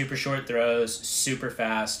 Super short throws, super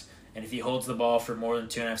fast, and if he holds the ball for more than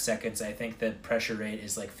 2.5 seconds, I think the pressure rate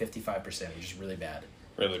is like 55%, which is really bad.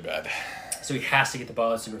 Really bad. So he has to get the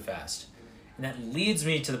ball out super fast. And that leads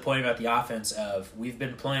me to the point about the offense of we've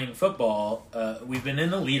been playing football. We've been in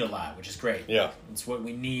the lead a lot, which is great. Yeah. It's what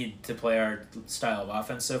we need to play our style of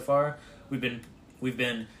offense so far. We've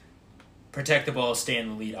been protect the ball, stay in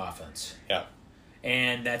the lead offense. Yeah.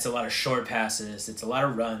 And that's a lot of short passes. It's a lot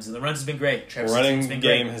of runs, and the runs have been great. Trevor's running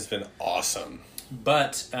game has been awesome.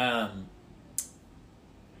 But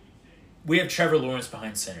we have Trevor Lawrence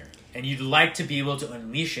behind center, and you'd like to be able to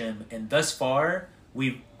unleash him. And thus far,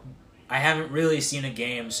 I haven't really seen a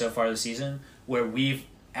game so far this season where we've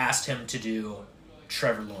asked him to do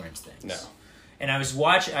Trevor Lawrence things. No. And I've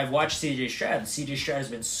watched C.J. Stroud, and C.J. Stroud has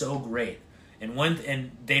been so great.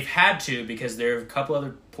 and they've had to because there are a couple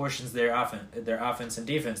other portions of their offense and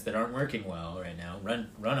defense that aren't working well right now.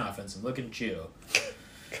 Run offense. I'm looking at you.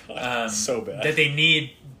 God, so bad. That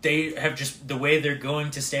they have just the way they're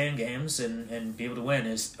going to stay in games and be able to win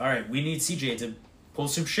is all right. We need CJ to pull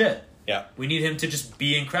some shit. Yeah, we need him to just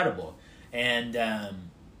be incredible, and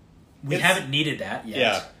we haven't needed that yet.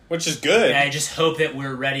 Yeah, which is good. And I just hope that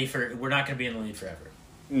we're ready for. We're not going to be in the lead forever.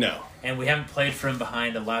 No. And we haven't played from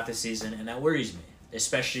behind a lot this season, and that worries me,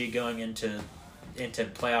 especially going into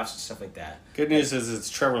playoffs and stuff like that. Good news is it's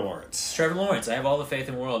Trevor Lawrence. Trevor Lawrence. I have all the faith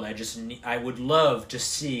in the world. I would love to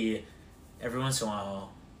see every once in a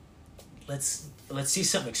while. Let's see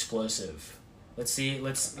something explosive. Let's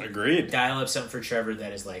Agreed. Dial up something for Trevor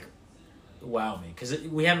that is like, wow me, because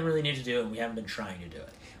we haven't really needed to do it, and we haven't been trying to do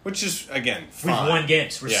it. Which is, again, fine. We've won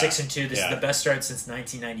games. We're 6-2. This Yeah. is the best start since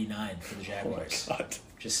 1999 for the Jaguars. Oh my God.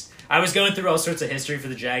 I was going through all sorts of history for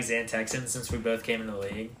the Jags and Texans since we both came into the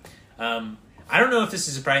league. I don't know if this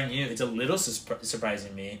is surprising you. It's a little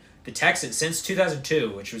surprising me. The Texans, since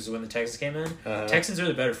 2002, which was when the Texans came in, Texans are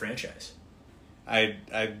the better franchise.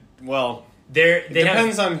 Well, it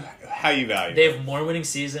depends on how you value They it. have more winning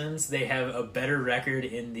seasons. They have a better record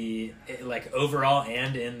in the overall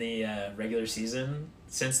and in the regular season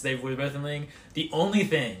since they were both in the league. The only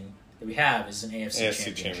thing that we have is an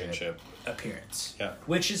AFC championship appearance,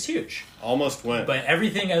 which is huge. Almost win. But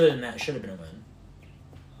everything other than that should have been a win.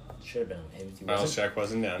 Should have been a win. Miles Jack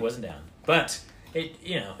wasn't down. Wasn't down. But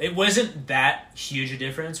it wasn't that huge a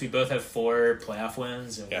difference. We both have 4 playoff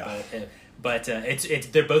wins. And but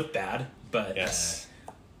they're both bad. But yes.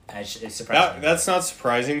 It's surprising. That's not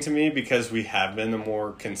surprising to me because we have been the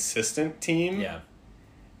more consistent team. Yeah.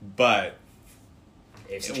 But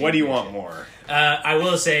what do you want more? I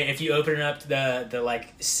will say, if you open up the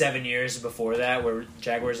 7 years before that, where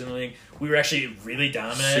Jaguars in the league, we were actually really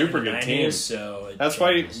dominant. Super in the good 90s, team. So that's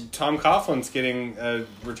why Tom Coughlin's getting a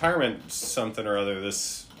retirement something or other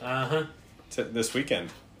this weekend.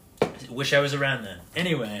 Wish I was around then.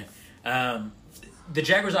 Anyway, the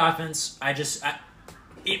Jaguars' offense,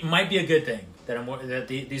 it might be a good thing that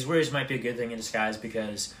these worries might be a good thing in disguise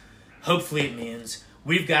because hopefully it means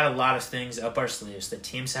we've got a lot of things up our sleeves that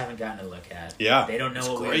teams haven't gotten a look at. Yeah, they don't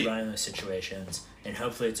know what we run in those situations, and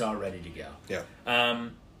hopefully it's all ready to go. Yeah.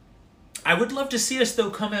 I would love to see us,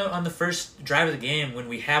 though, come out on the first drive of the game when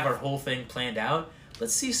we have our whole thing planned out.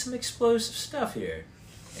 Let's see some explosive stuff here.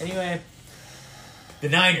 Anyway, the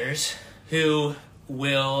Niners, who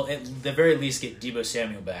will at the very least get Deebo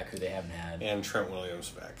Samuel back, who they haven't had. And Trent Williams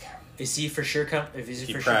back. Is he for sure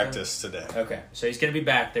He practiced today. Okay, so he's going to be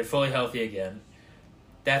back. They're fully healthy again.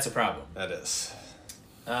 That's a problem. That is.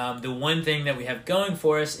 The one thing that we have going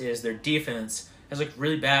for us is their defense has looked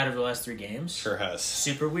really bad over the last 3 games. Sure has.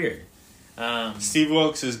 Super weird. Steve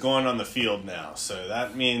Wilkes is going on the field now, so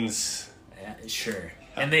that means... Sure.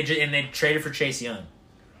 And they traded for Chase Young.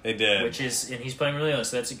 They did. And he's playing really well,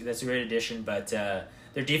 so that's a great addition. But their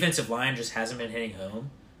defensive line just hasn't been hitting home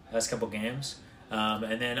the last couple games.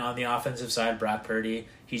 And then on the offensive side, Brock Purdy,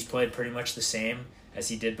 he's played pretty much the same as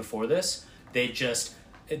he did before this. They just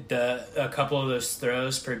a couple of those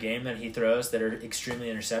throws per game that he throws that are extremely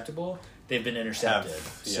interceptable, they've been intercepted.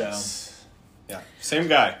 Yes. Yeah. Same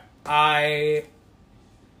guy. I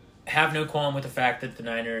have no qualm with the fact that the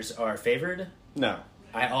Niners are favored. No.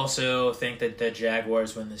 I also think that the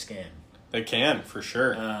Jaguars win this game. They can, for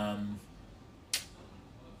sure.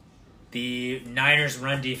 The Niners'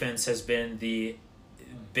 run defense has been the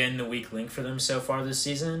weak link for them so far this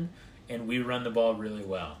season, and we run the ball really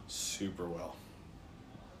well. Super well.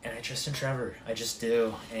 And I trust in Trevor. I just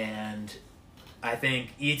do. And I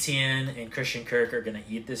think Etienne and Christian Kirk are going to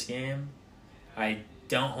eat this game. I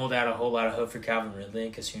don't hold out a whole lot of hope for Calvin Ridley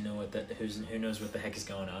because who knows what the heck is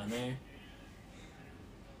going on there.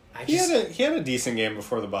 He had a decent game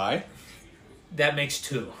before the bye. That makes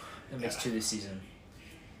 2. That makes 2 this season.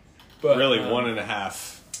 But really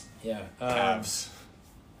 1.5. Yeah. Halves.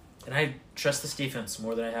 And I trust this defense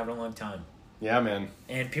more than I have in a long time. Yeah, man.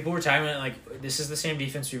 And people were talking about this is the same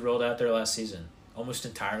defense we rolled out there last season, almost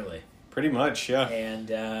entirely. Pretty much, yeah.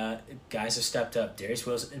 And guys have stepped up. Darius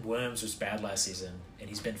Williams was bad last season, and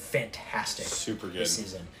he's been fantastic. Super good this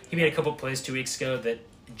season. He made a couple plays 2 weeks ago that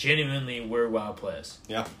genuinely were wild plays.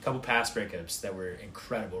 Yeah. A couple pass breakups that were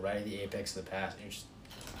incredible, right at the apex of the pass. It was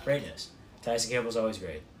greatness. Tyson Campbell's always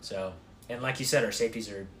great. So, and like you said, our safeties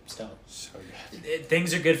are stellar. So good.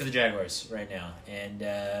 Things are good for the Jaguars right now,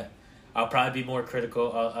 and I'll probably be more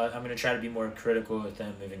critical. I'm going to try to be more critical with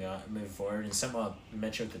them moving forward, and something I'll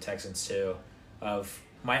mention with the Texans too. Of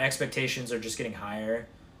my expectations are just getting higher.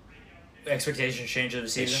 Expectations change over the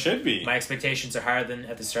season. It should be. My expectations are higher than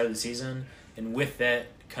at the start of the season. and with that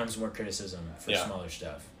comes more criticism for Yeah. smaller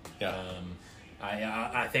stuff. Yeah.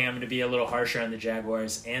 I think I'm going to be a little harsher on the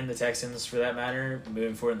Jaguars and the Texans for that matter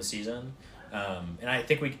moving forward in the season. And I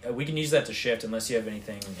think we can use that to shift unless you have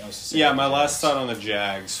anything else to say. Yeah, my last thought on the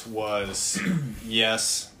Jags was,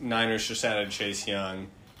 yes, Niners just added Chase Young.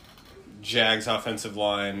 Jags offensive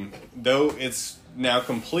line, though it's now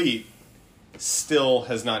complete, still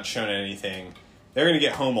has not shown anything. They're going to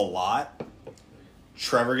get home a lot.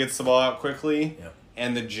 Trevor gets the ball out quickly. Yep.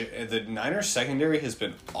 And the Niners secondary has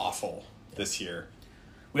been awful this year.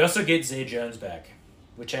 We also get Zay Jones back,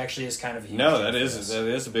 which actually is kind of a huge No, deal that for is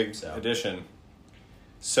us. a big addition.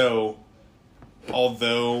 So,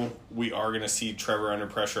 although we are going to see Trevor under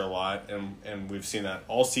pressure a lot, and we've seen that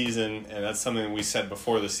all season, and that's something we said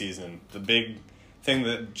before the season, the big thing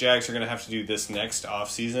that Jags are going to have to do this next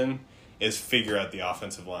offseason is figure out the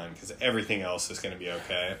offensive line, because everything else is going to be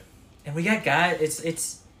okay. And we got guys.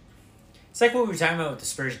 It's like what we were talking about with the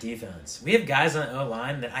Spurs defense. We have guys on the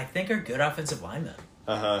O-line that I think are good offensive linemen.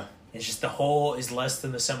 Uh-huh. It's just the whole is less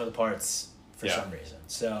than the sum of the parts for Yeah. some reason.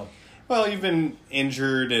 So, Well, you've been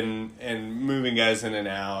injured and moving guys in and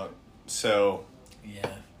out, so... yeah.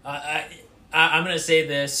 I'm going to say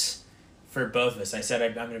this for both of us. I said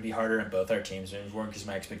I'm going to be harder on both our teams moving forward because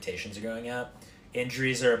my expectations are going up.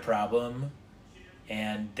 Injuries are a problem,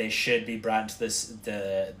 and they should be brought into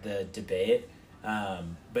the debate.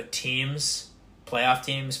 But playoff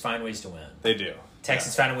teams, find ways to win. They do.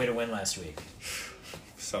 Texans found a way to win last week.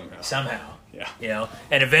 Somehow. Yeah.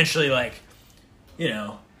 And eventually,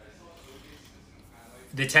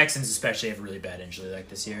 the Texans especially have a really bad injury like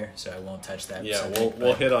this year, so I won't touch that. Yeah, subject,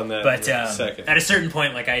 we'll hit on that but in a second. at a certain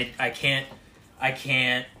point, I can't,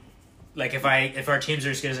 if our teams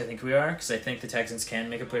are as good as I think we are, because I think the Texans can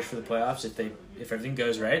make a push for the playoffs if everything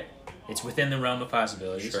goes right. It's within the realm of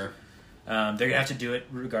possibilities. Sure. They're gonna have to do it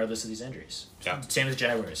regardless of these injuries. Yeah. Same with the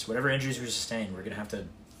Jaguars. Whatever injuries we sustain, we're gonna have to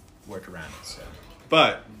work around it. So.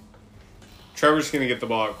 But Trevor's going to get the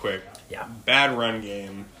ball out quick. Yeah. Bad run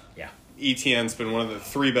game. Yeah. ETN's been one of the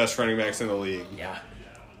 3 best running backs in the league. Yeah.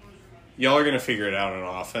 Y'all are going to figure it out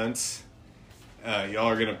on offense. Y'all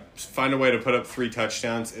are going to find a way to put up 3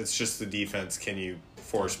 touchdowns. It's just the defense. Can you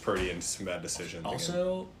force Purdy into some bad decisions?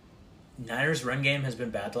 Also, Niners' run game has been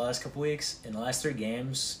bad the last couple weeks. In the last 3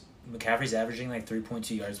 games, McCaffrey's averaging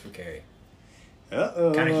 3.2 yards per carry.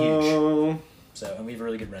 Uh-oh. Kind of huge. So, and we have a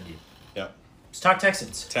really good run deep. Yep. Let's talk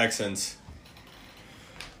Texans. Texans.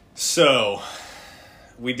 So,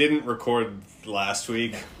 we didn't record last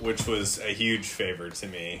week, which was a huge favor to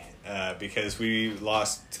me because we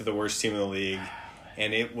lost to the worst team in the league,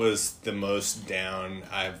 and it was the most down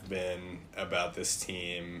I've been about this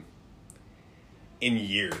team in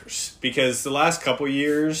years. Because the last couple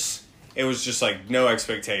years, it was just no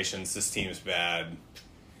expectations. This team's bad.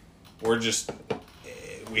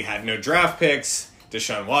 We had no draft picks.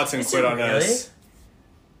 Deshaun Watson quit on us.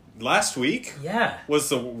 Last week? Yeah. Was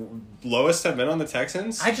the lowest I've been on the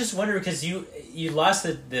Texans? I just wonder because you lost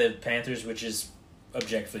the Panthers, which is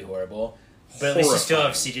objectively horrible. But at least you still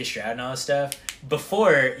have CJ Stroud and all this stuff.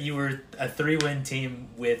 Before, you were a 3-win team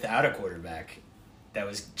without a quarterback that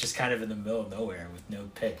was just kind of in the middle of nowhere with no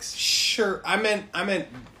picks. Sure. I meant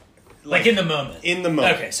in the moment. In the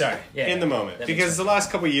moment. Okay, sorry. Yeah, in the moment. Because the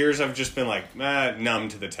last couple of years I've just been numb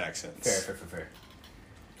to the Texans. Fair.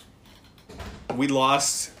 We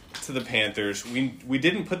lost to the Panthers. We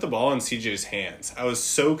didn't put the ball in CJ's hands. I was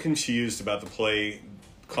so confused about the play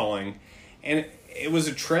calling. And it was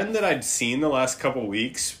a trend that I'd seen the last couple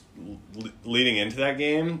weeks leading into that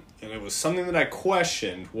game. And it was something that I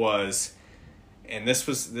questioned was, and this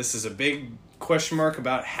is a big question mark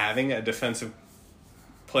about having a defensive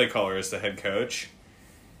play caller as the head coach.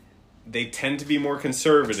 They tend to be more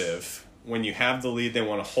conservative. When you have the lead, they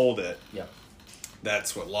want to hold it. Yep.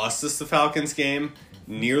 That's what lost us the Falcons game,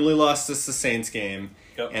 nearly lost us the Saints game,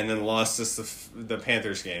 and then lost us the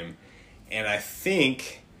Panthers game. And I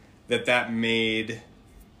think that made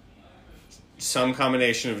some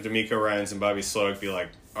combination of D'Amico Ryans and Bobby Slowick be like,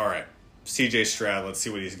 all right, CJ Stroud, let's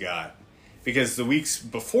see what he's got. Because the weeks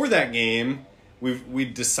before that game, we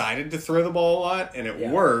decided to throw the ball a lot, and it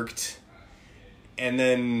worked. And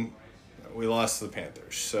then we lost to the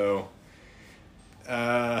Panthers. So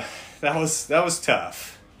that was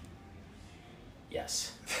tough.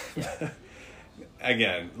 Yes. Yeah.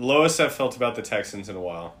 Again, lowest I've felt about the Texans in a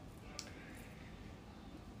while.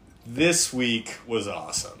 This week was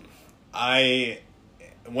awesome. I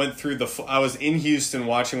went through I was in Houston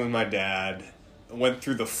watching with my dad. Went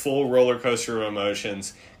through the full roller coaster of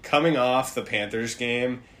emotions. Coming off the Panthers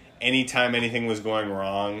game, anytime anything was going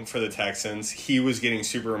wrong for the Texans, he was getting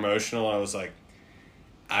super emotional. I was like,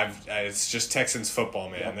 It's just Texans football,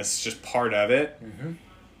 man. Yep. This is just part of it. Mm-hmm.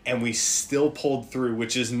 And we still pulled through,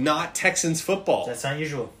 which is not Texans football. That's not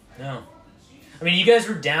usual. No. I mean, you guys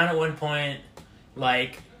were down at one point,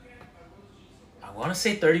 like, I want to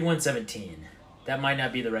say 31-17. That might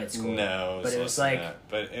not be the right score. No. It was like...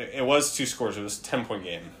 But it was 2 scores. It was a 10-point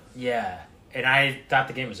game. Yeah. And I thought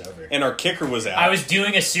the game was over. And our kicker was out. I was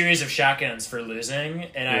doing a series of shotguns for losing,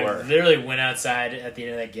 and I literally went outside at the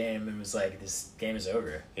end of that game and was like, this game is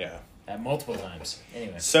over. Yeah. At multiple times.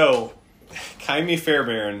 Anyway. So... Kaimi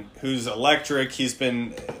Fairbairn, who's electric, he's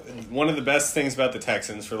been one of the best things about the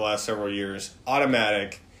Texans for the last several years.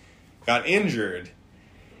 Automatic, got injured,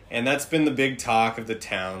 and that's been the big talk of the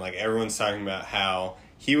town. Like, everyone's talking about how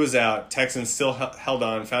he was out, Texans still held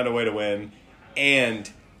on, found a way to win, and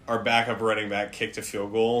our backup running back kicked a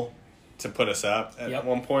field goal to put us up at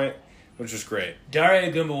one point, which was great. Dare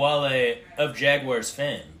Ogunbowale of Jaguars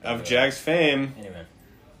fame. Of Jags fame.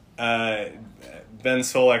 Anyway. Ben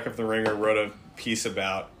Solak of The Ringer wrote a piece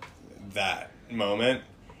about that moment,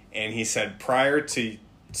 and he said prior to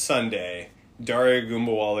Sunday, Dare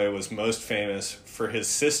Ogunbowale was most famous for his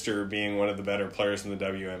sister being one of the better players in the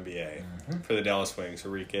WNBA for the Dallas Wings,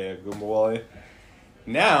 Enrique Ogunbowale.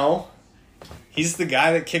 Now, he's the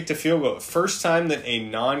guy that kicked a field goal. First time that a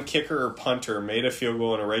non-kicker or punter made a field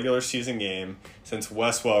goal in a regular season game since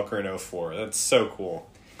Wes Welker in 2004. That's so cool.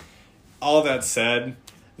 All that said...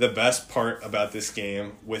 The best part about this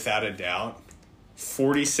game, without a doubt,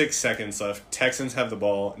 46 seconds left. Texans have the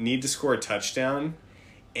ball, need to score a touchdown,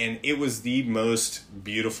 and it was the most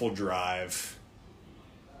beautiful drive.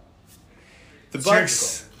 The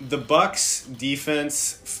Bucs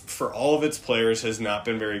defense, for all of its players, has not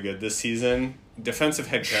been very good this season. Defensive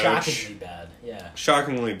head coach. Shockingly bad, yeah.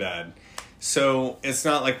 Shockingly bad. So it's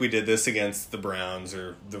not like we did this against the Browns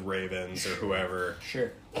or the Ravens or whoever.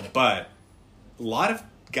 Sure. But a lot of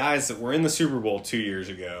guys that were in the Super Bowl 2 years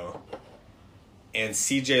ago, and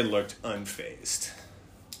CJ looked unfazed.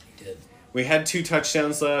 He did. We had 2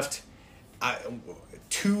 touchdowns left.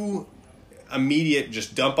 2 immediate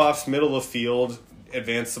just dump-offs, middle of the field,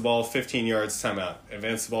 advance the ball 15 yards, timeout.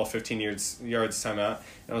 Advance the ball 15 yards, timeout.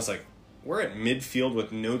 And I was like, we're at midfield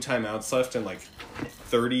with no timeouts left and like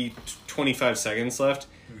 30, 25 seconds left.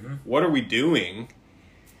 Mm-hmm. What are we doing?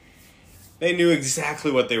 They knew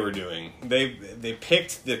exactly what they were doing. They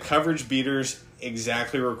picked the coverage beaters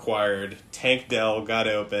exactly required. Tank Dell got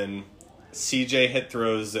open. CJ hit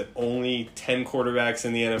throws that only 10 quarterbacks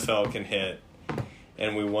in the NFL can hit.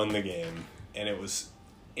 And we won the game. And it was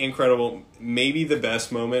incredible. Maybe the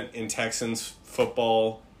best moment in Texans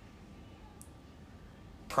football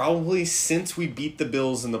probably since we beat the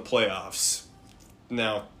Bills in the playoffs.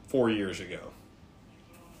 Now, 4 years ago.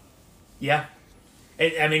 Yeah.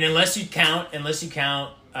 I mean, unless you count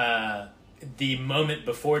the moment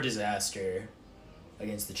before disaster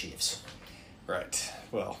against the Chiefs. Right.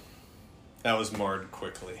 Well, that was marred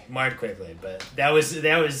quickly. But that was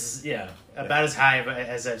about as high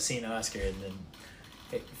as I've seen Oscar, and then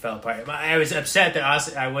it fell apart. I was upset that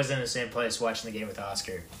I wasn't in the same place watching the game with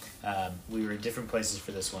Oscar. We were in different places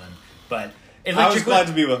for this one, but I was glad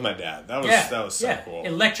to be with my dad. That was so cool.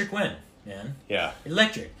 Electric win, man. Yeah.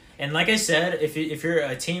 Electric. And like I said, if you're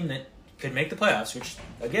a team that could make the playoffs, which,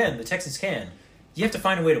 again, the Texans can, you have to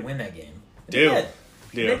find a way to win that game. They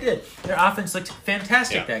did. Their offense looked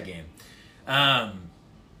fantastic that game.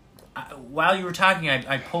 While you were talking,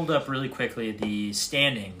 I pulled up really quickly the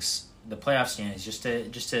standings, the playoff standings, just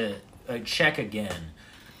to check again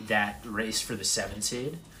that race for the 7th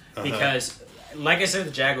seed. Because, like I said with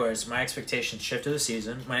the Jaguars, my expectations shift to the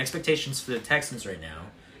season. My expectations for the Texans right now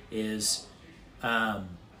is...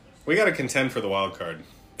 we got to contend for the wild card.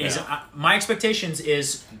 My expectations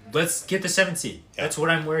is let's get the 7th seed. Yeah. That's what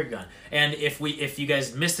I'm working on. And if you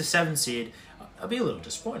guys miss the 7th seed, I'll be a little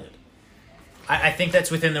disappointed. I think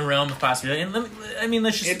that's within the realm of possibility. And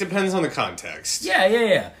let's just... It depends on the context.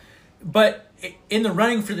 Yeah. But in the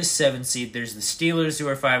running for the 7th seed, there's the Steelers who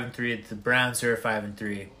are 5-3, the Browns who are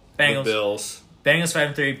 5-3, Bengals, the Bills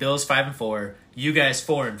 5-3, Bills 5-4, you guys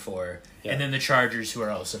 4-4. Yeah. And then the Chargers, who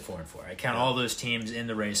are also 4-4. I count all those teams in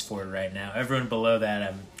the race for it right now. Everyone below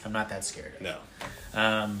that, I'm not that scared of. No.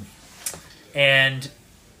 And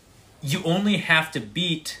you only have to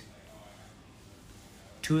beat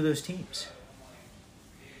 2 of those teams.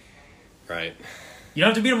 Right. You don't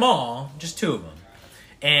have to beat them all, just 2 of them.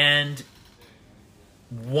 And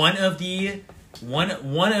one of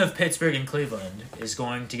Pittsburgh and Cleveland is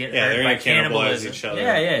going to get hurt by cannibalism. Each other.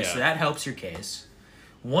 Yeah. So that helps your case.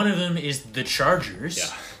 One of them is the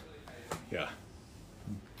Chargers. Yeah.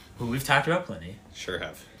 Who we've talked about plenty. Sure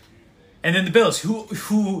have. And then the Bills,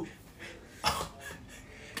 who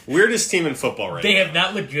Weirdest team in football right They now. have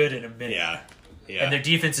not looked good in a minute. Yeah. And their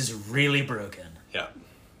defense is really broken. Yeah.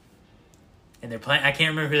 And they're playing. I can't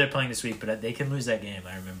remember who they're playing this week, but they can lose that game.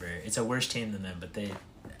 I remember it's a worse team than them, but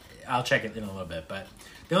I'll check it in a little bit. But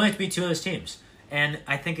they only have to beat two of those teams, and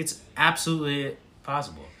I think it's absolutely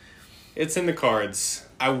possible. It's in the cards.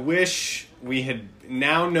 I wish we had,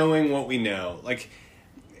 now knowing what we know, like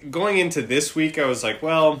going into this week, I was like,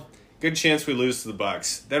 well, good chance we lose to the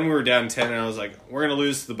Bucks. Then we were down 10, and I was like, we're gonna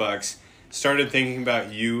lose to the Bucks. Started thinking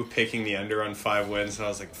about you picking the under on 5 wins, and I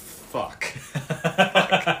was like, fuck.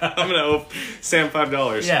 I'm gonna owe Sam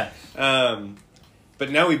 $5. Yeah.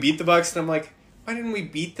 But now we beat the Bucks, and I'm like, why didn't we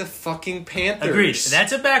beat the fucking Panthers? Agreed.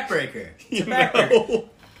 That's a backbreaker. It's a backbreaker.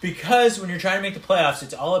 Because when you're trying to make the playoffs,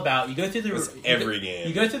 it's all about you go through the game.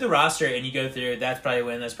 You go through the roster and you go through that's probably a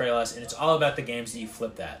win, that's probably a loss, and it's all about the games that you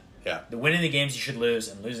flip that. Yeah. The winning the games you should lose,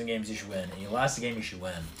 and losing games you should win, and you lost the game you should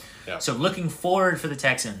win. Yeah. So looking forward for the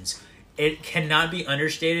Texans, it cannot be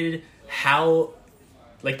understated how,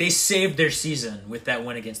 like, they saved their season with that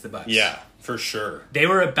win against the Bucks. Yeah, for sure. They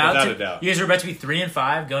were about Without to. a doubt. You guys were about to be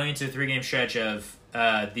 3-5 going into a 3-game stretch of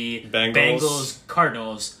the Bengals, Bengals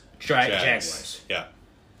Cardinals, Jaguars. Yeah.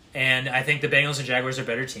 And I think the Bengals and Jaguars are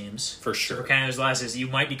better teams. For sure. So for kind of those losses, you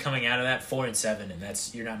might be coming out of that 4-7,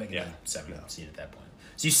 and you're not making Yeah. the 7 seed at that point.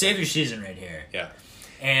 So you save your season right here. Yeah.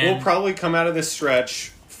 And We'll probably come out of this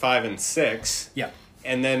stretch 5-6. Yeah.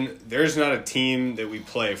 And then there's not a team that we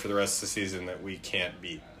play for the rest of the season that we can't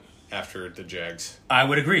beat after the Jags. I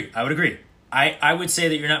would agree. I would say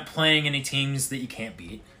that you're not playing any teams that you can't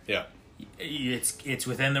beat. Yeah. It's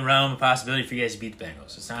within the realm of possibility for you guys to beat the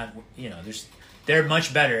Bengals. It's not, they're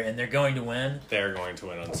much better and they're going to win. They're going to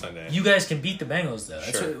win on Sunday. You guys can beat the Bengals though.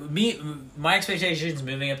 That's Sure. My expectations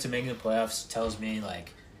moving up to making the playoffs tells me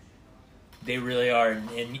like they really are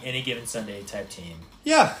in any given Sunday type team.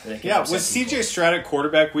 Yeah. They can Yeah. upset With CJ people. Stroud at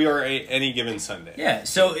quarterback, we are any given Sunday. Yeah.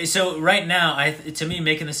 So right now, to me,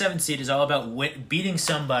 making the 7th seed is all about beating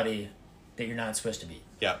somebody that you're not supposed to beat.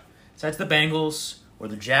 Yeah. So that's the Bengals or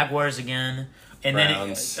the Jaguars again, and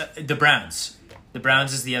Browns. then the Browns. The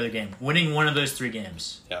Browns is the other game. Winning one of those 3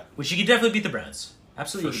 games. Yeah. Which you could definitely beat the Browns.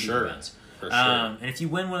 Absolutely For beat sure. the Browns. For sure. And if you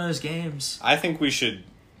win one of those games, I think we should.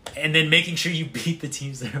 and then making sure you beat the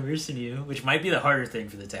teams that are worse than you, which might be the harder thing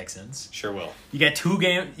for the Texans. Sure will. You got 2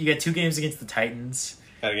 games against the Titans,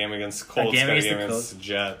 Got a game against the Colts. Got a game against the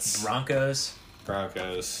Jets. Broncos.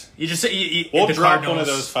 You You just We'll the drop Cardinals, one of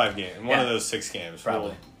those 5 games. One Yeah. of those 6 games.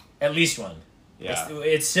 probably at least one. Yeah.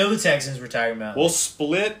 It's still the Texans we're talking about. We'll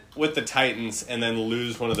split with the Titans and then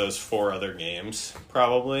lose one of those 4 other games,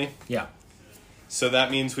 probably. Yeah. So that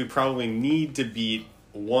means we probably need to beat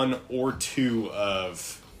 1 or 2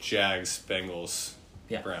 of Jags, Bengals,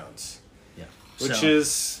 Yeah. Browns. Yeah. Which So-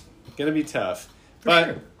 is going to be tough. But,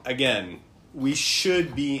 sure. again, we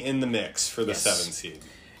should be in the mix for the Yes. 7 seed.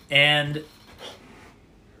 And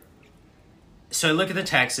so I look at the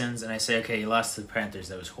Texans and I say, okay, you lost to the Panthers.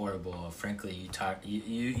 That was horrible. Frankly,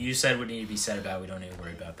 you said what needed to be said about it. We don't need to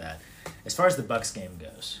worry about that. As far as the Bucks game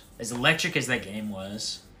goes, as electric as that game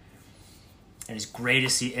was, and as great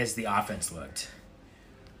as the offense looked,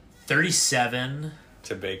 37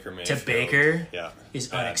 To Baker Mayfield. to Baker Yeah. is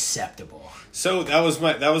Bad. unacceptable. So that was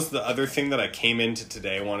the other thing that I came into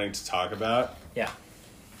today wanting to talk about. Yeah.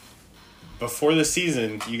 Before the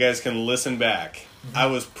season, you guys can listen back. Mm-hmm. I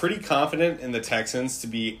was pretty confident in the Texans to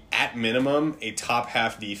be, at minimum, a top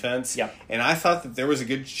half defense. Yep. And I thought that there was a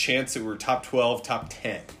good chance that we were top 12, top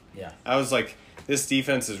 10. Yeah. I was like, this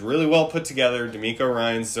defense is really well put together. D'Amico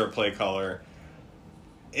Ryans is our play caller.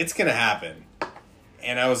 It's going to happen.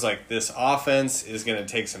 And I was like, this offense is going to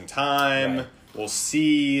take some time. Right. We'll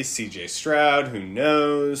see. CJ Stroud, who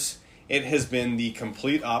knows? It has been the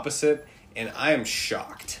complete opposite, and I am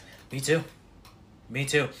shocked. Me too.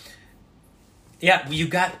 Yeah, you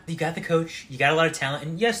got the coach. You got a lot of talent,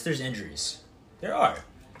 and yes, there's injuries. There are,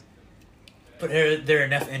 but there are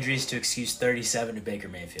enough injuries to excuse 37 to Baker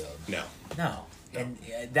Mayfield. No, and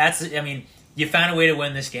that's. I mean, you found a way to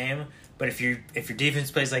win this game, but if your defense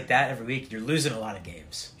plays like that every week, you're losing a lot of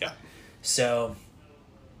games. Yeah. So,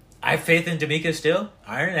 I have faith in D'Amico still.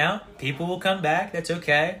 Iron it out. People will come back. That's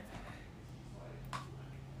okay.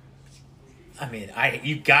 I mean,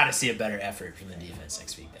 you got to see a better effort from the defense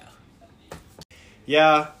next week, though.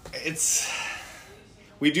 Yeah,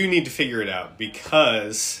 we do need to figure it out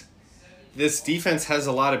because this defense has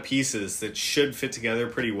a lot of pieces that should fit together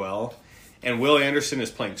pretty well. And Will Anderson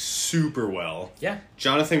is playing super well. Yeah.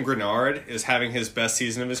 Jonathan Grenard is having his best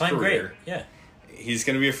season of his Playing career. great. Yeah. He's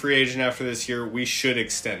going to be a free agent after this year. We should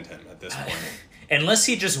extend him at this point. Unless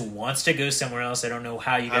he just wants to go somewhere else, I don't know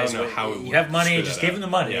how you guys I don't know how we you would have money, screw just that give up. him the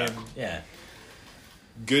money. Yeah. And, yeah.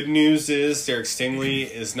 Good news is Derek Stingley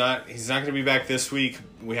he's not going to be back this week.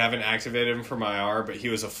 We haven't activated him from IR, but he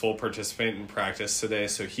was a full participant in practice today,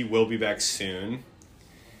 so he will be back soon.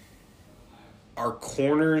 Our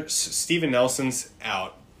corners, Steven Nelson's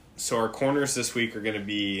out. So our corners this week are going to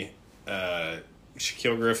be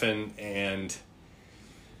Shaquille Griffin and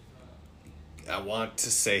I want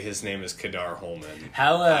to say his name is Kadar Holman.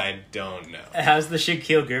 I don't know. How's the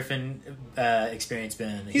Shaquille Griffin experience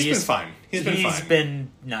been? He's been fine. He's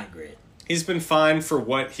been not great. He's been fine for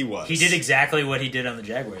what he was. He did exactly what he did on the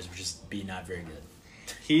Jaguars, which is be not very good.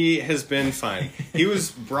 He has been fine. He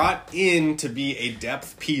was brought in to be a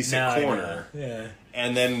depth piece at corner. Yeah.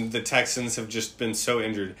 And then the Texans have just been so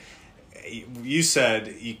injured. You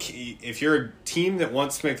said if you're a team that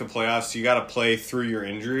wants to make the playoffs, you got to play through your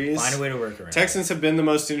injuries. Find a way to work around. Texans have been the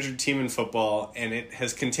most injured team in football, and it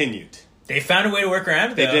has continued. They found a way to work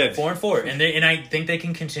around it. They did 4-4, and I think they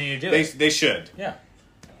can continue to do it. They should. Yeah.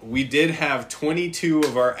 We did have 22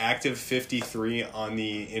 of our active 53 on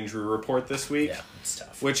the injury report this week. Yeah, it's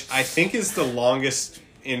tough. Which I think is the longest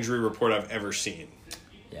injury report I've ever seen.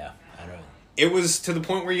 Yeah, I don't know. It was to the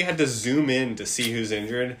point where you had to zoom in to see who's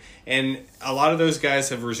injured. And a lot of those guys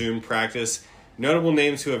have resumed practice. Notable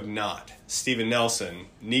names who have not. Steven Nelson,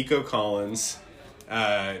 Nico Collins,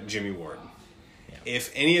 Jimmy Ward. Yeah.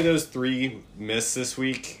 If any of those three miss this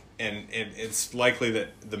week, and it's likely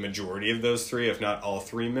that the majority of those three, if not all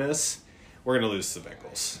three, miss, we're going to lose to the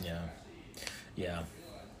Bengals. Yeah.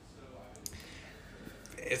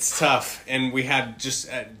 It's tough, and we had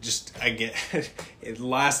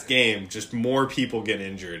last game, just more people get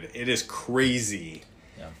injured. It is crazy.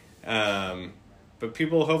 Yeah. But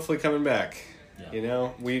people hopefully coming back. Yeah. You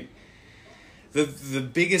know, the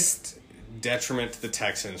biggest detriment to the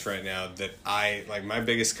Texans right now that my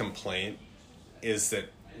biggest complaint is that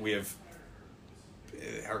we have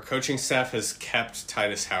our coaching staff has kept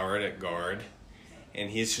Titus Howard at guard, and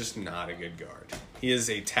he's just not a good guard. He is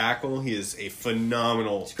a tackle. He is a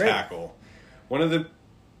phenomenal tackle. One of the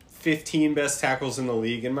 15 best tackles in the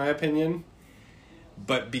league, in my opinion.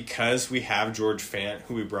 But because we have George Fant,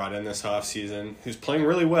 who we brought in this offseason, who's playing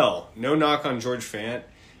really well, no knock on George Fant,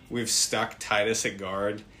 we've stuck Titus at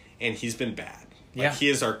guard, and he's been bad. Yeah. He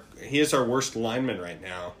is our worst lineman right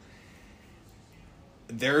now.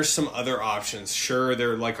 There are some other options. Sure,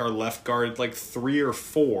 they're like our left guard, like 3 or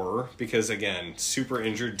 4, because, again, super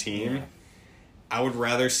injured team. Yeah. I would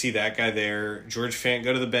rather see that guy there. George Fant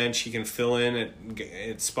go to the bench. He can fill in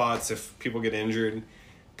at spots if people get injured.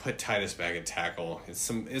 Put Titus back at tackle. It's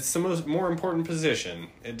the more important position.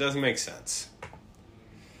 It doesn't make sense.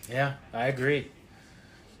 Yeah, I agree.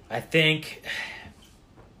 I think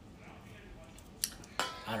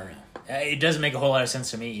I don't know. It doesn't make a whole lot of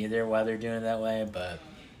sense to me either why they're doing it that way, but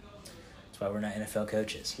that's why we're not NFL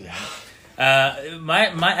coaches. You know?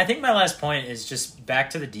 I think my last point is just back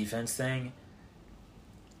to the defense thing.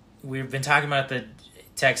 We've been talking about the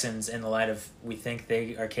Texans in the light of we think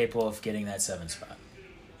they are capable of getting that 7 spot.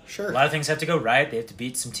 Sure. A lot of things have to go right. They have to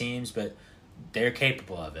beat some teams, but they're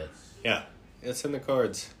capable of it. Yeah, it's in the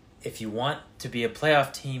cards. If you want to be a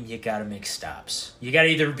playoff team, you got to make stops. You got to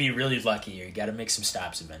either be really lucky or you got to make some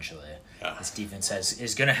stops eventually. Yeah. This defense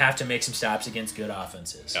is going to have to make some stops against good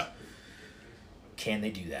offenses. Yeah. Can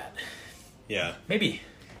they do that? Yeah. Maybe.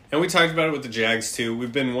 And we talked about it with the Jags, too.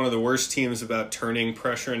 We've been one of the worst teams about turning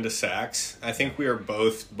pressure into sacks. I think we are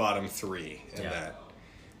both bottom 3 in that.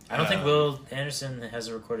 I don't think Will Anderson has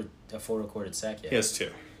a full recorded sack yet. He has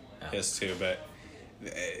 2. Oh. He has 2, but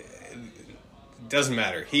it doesn't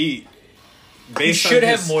matter. He should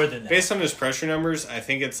have more than that. Based on his pressure numbers, I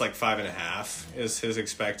think it's like 5.5 is his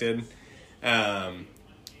expected.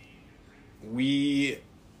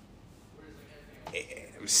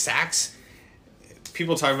 Sacks...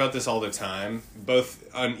 People talk about this all the time, both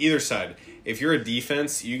on either side. If you're a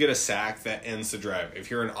defense, you get a sack that ends the drive. If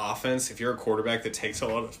you're an offense, if you're a quarterback that takes a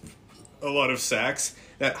lot of sacks,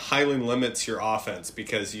 that highly limits your offense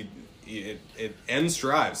because it ends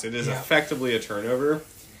drives. It is effectively a turnover,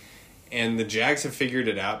 and the Jags have figured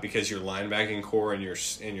it out because your linebacking core and your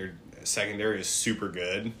secondary is super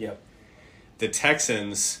good. Yep. The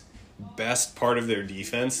Texans' best part of their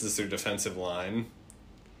defense is their defensive line.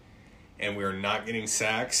 And we are not getting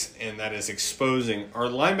sacks, and that is exposing our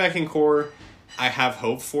linebacking core. I have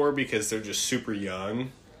hope for because they're just super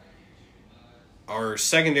young. Our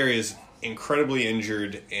secondary is incredibly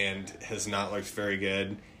injured and has not looked very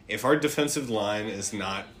good. If our defensive line is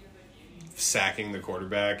not sacking the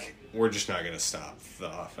quarterback, we're just not going to stop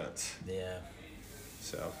the offense. Yeah.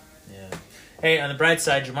 So. Yeah. Hey, on the bright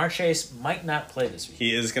side, Jamar Chase might not play this week.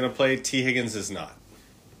 He is going to play. T. Higgins is not.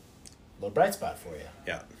 Little bright spot for you.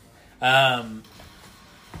 Yeah.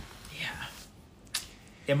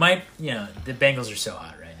 It might, the Bengals are so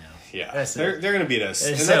hot right now. Yeah, they're going to beat us,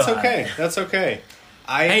 and so that's hot. okay. That's okay.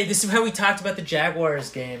 Hey, this is how we talked about the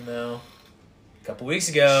Jaguars game, though. A couple weeks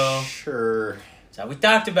ago. Sure. That's how we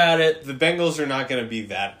talked about it. The Bengals are not going to be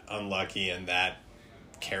that unlucky and that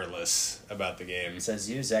careless about the game. Says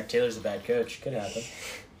you. Zach Taylor's a bad coach. Could happen.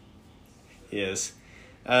 He is.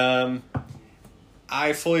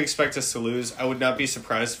 I fully expect us to lose. I would not be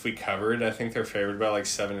surprised if we covered. I think they're favored by like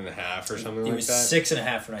 7.5 or something like that. It was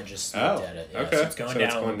 6.5 when I just looked at it. Yeah, okay. So it's going down.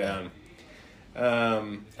 It's going down.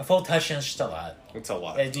 A full touchdown is just a lot. It's a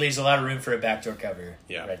lot. It leaves a lot of room for a backdoor cover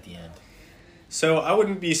Yeah. right at the end. So I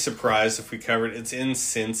wouldn't be surprised if we covered. It's in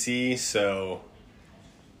Cincy, so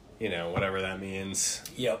whatever that means.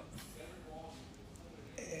 Yep.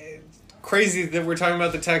 Crazy that we're talking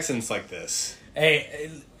about the Texans like this.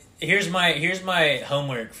 Hey, here's my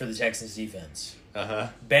homework for the Texans defense. Uh-huh.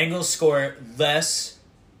 Bengals score less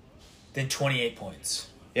than 28 points.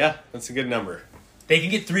 Yeah, that's a good number. They can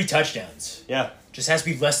get 3 touchdowns. Yeah. Just has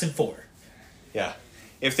to be less than 4. Yeah.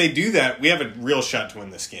 If they do that, we have a real shot to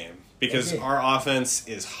win this game because Maybe. our offense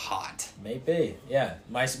is hot. Maybe. Yeah.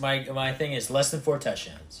 My thing is less than 4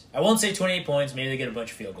 touchdowns. I won't say 28 points. Maybe they get a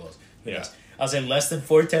bunch of field goals. Who knows? I'll say less than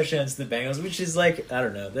 4 touchdowns to the Bengals, which is like, I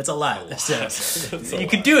don't know. That's a lot. So, you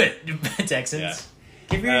could do it, Texans.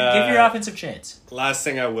 Yeah. Give your offensive chance. Last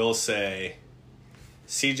thing I will say,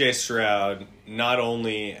 CJ Stroud not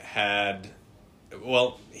only had...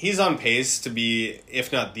 Well, he's on pace to be,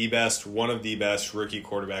 if not the best, one of the best rookie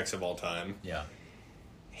quarterbacks of all time. Yeah.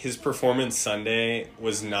 His performance Sunday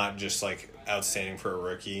was not just like outstanding for a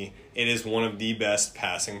rookie. It is one of the best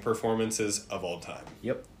passing performances of all time.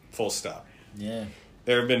 Yep. Full stop. Yeah.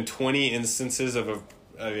 There have been 20 instances of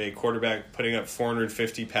a quarterback putting up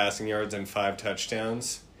 450 passing yards and 5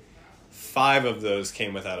 touchdowns. 5 of those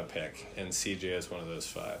came without a pick, and CJ is one of those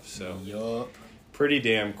 5. So Yup. pretty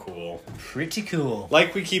damn cool. Pretty cool.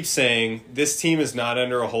 Like we keep saying, this team is not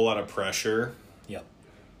under a whole lot of pressure. Yep.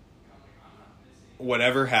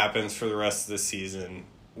 Whatever happens for the rest of the season,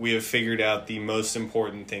 we have figured out the most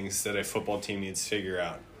important things that a football team needs to figure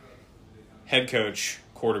out. Head coach,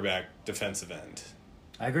 quarterback, defensive end.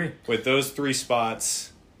 I agree. With those 3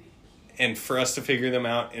 spots, and for us to figure them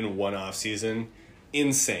out in one offseason,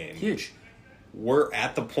 insane. Huge. We're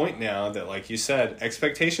at the point now that, like you said,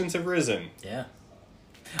 expectations have risen. Yeah.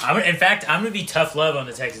 In fact, I'm going to be tough love on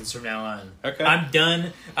the Texans from now on. Okay. I'm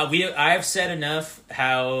done. I've said enough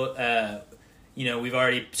how, we've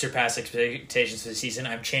already surpassed expectations for the season.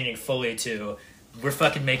 I'm changing fully to, we're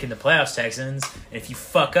fucking making the playoffs, Texans. And if you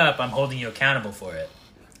fuck up, I'm holding you accountable for it.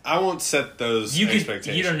 I won't set those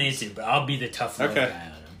expectations. You don't need to, but I'll be the tough love guy on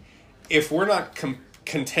them. If we're not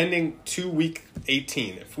contending to week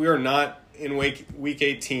 18, if we are not in week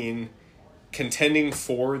 18 contending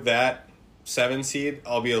for that 7 seed,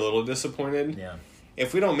 I'll be a little disappointed. Yeah.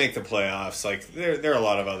 If we don't make the playoffs, like there are a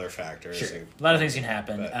lot of other factors. Sure. A lot of things can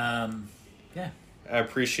happen. Yeah. I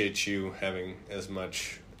appreciate you having as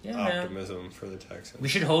much optimism for the Texans. We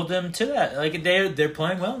should hold them to that. Like they're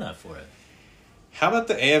playing well enough for it. How about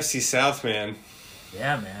the AFC South, man?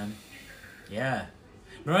 Yeah, man. Yeah.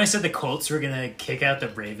 Remember when I said the Colts were going to kick out the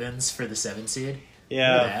Ravens for the 7 seed?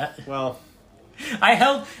 Yeah. Well, I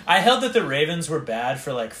held that the Ravens were bad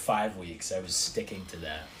for like 5 weeks. I was sticking to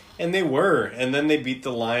that. and they were. And then they beat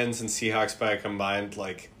the Lions and Seahawks by a combined,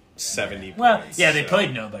 70 points. Well, yeah, they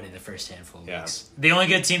played nobody the first handful of weeks. The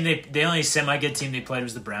only semi-good team they played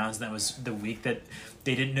was the Browns, and that was the week that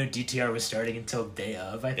they didn't know DTR was starting until day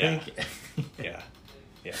of, I think. Yeah,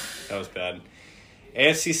 that was bad.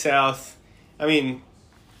 AFC South,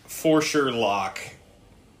 for sure lock.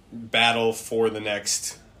 Battle for the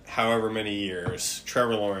next however many years.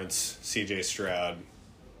 Trevor Lawrence, CJ Stroud.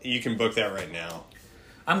 You can book that right now.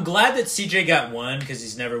 I'm glad that CJ got one because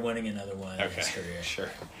he's never winning another one in his career. Sure.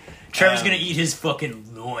 Trevor's going to eat his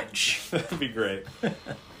fucking lunch. That'd be great.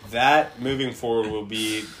 That, moving forward, will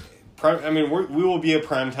be... we will be a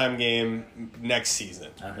primetime game next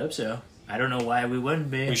season. I hope so. I don't know why we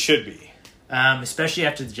wouldn't be. We should be. Especially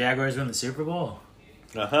after the Jaguars win the Super Bowl.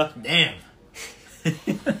 Uh-huh. Damn.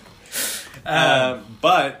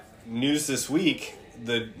 But, news this week,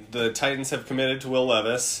 the Titans have committed to Will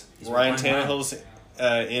Levis. Ryan Tannehill's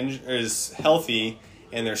is healthy,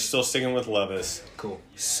 and they're still sticking with Levis. Cool.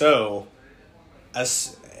 So,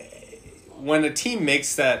 when a team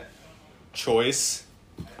makes that choice,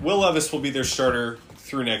 Will Levis will be their starter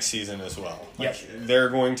through next season as well. They're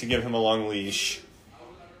going to give him a long leash.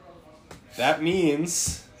 That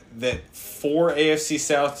means that 4 AFC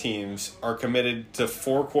South teams are committed to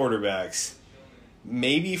 4 quarterbacks,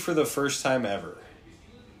 maybe for the first time ever.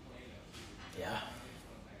 Yeah.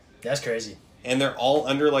 That's crazy. And they're all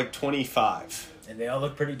under like 25. And they all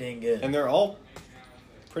look pretty dang good. And they're all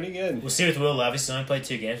pretty good. We'll see with Will Levis. He's only played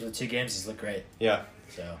 2 games. With 2 games, he's looked great. Yeah.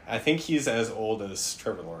 So I think he's as old as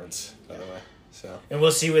Trevor Lawrence, by the way. So. And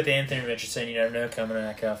we'll see with Anthony Richardson. You never know, coming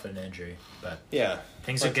back off an injury. But yeah.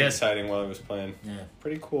 Things are good. Exciting while he was playing. Yeah.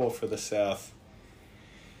 Pretty cool for the South.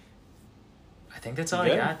 I think that's all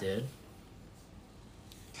I got, dude.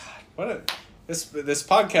 God, this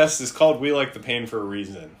podcast is called We Like the Pain for a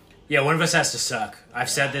reason. Yeah, one of us has to suck. I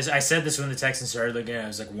said this when the Texans started looking at it. I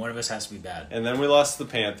was like, one of us has to be bad. And then we lost the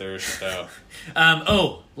Panthers, so.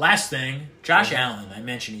 Last thing. Josh Allen, I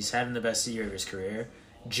mentioned he's having the best year of his career.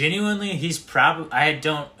 Genuinely, he's probably...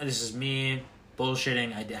 This is me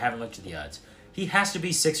bullshitting. I haven't looked at the odds. He has to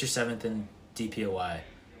be 6th or 7th in DPOY.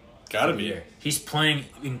 Gotta be. He's playing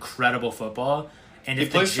incredible football. And he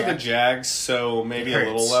plays for the Jags, so maybe a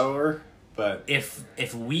little lower. But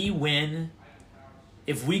if we win...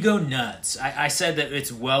 If we go nuts, I said that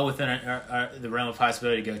it's well within the realm of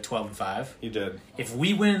possibility to go 12-5. You did. If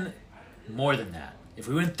we win more than that, if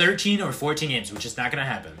we win 13 or 14 games, which is not going to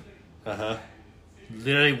happen,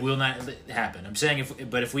 literally will not happen. I'm saying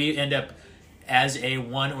if we end up as a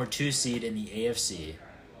 1 or 2 seed in the AFC,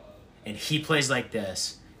 and he plays like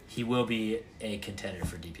this, he will be a contender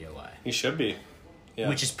for DPOY. He should be. Yeah.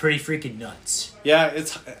 Which is pretty freaking nuts. Yeah,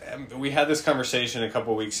 we had this conversation a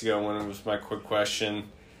couple weeks ago when it was my quick question.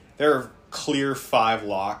 There are clear 5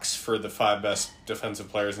 locks for the 5 best defensive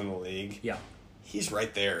players in the league. Yeah. He's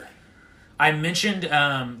right there. I mentioned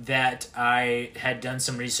that I had done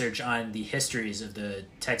some research on the histories of the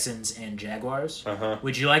Texans and Jaguars.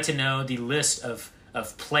 Would you like to know the list of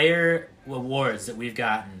player awards that we've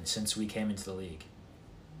gotten since we came into the league?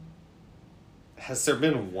 Has there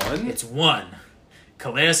been one? It's 1.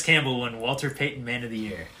 Calais Campbell won Walter Payton Man of the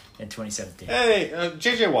Year in 2017. Hey,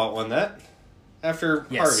 J.J. Watt won that after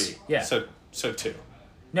Harvey. Yeah. So 2.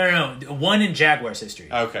 No. 1 in Jaguars history.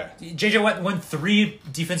 Okay. J.J. Watt won 3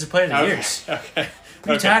 Defensive Player of the Years. Okay. What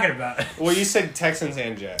are you talking about? Well, you said Texans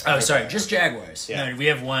and Jags. Oh, sorry, just Jaguars. Yeah. No, we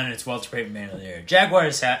have 1, and it's Walter Payton Man of the Year.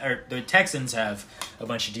 The Texans have a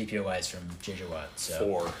bunch of DPOYs from J.J. Watt. So.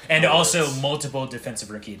 4. And also multiple Defensive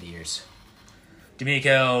Rookie of the Years.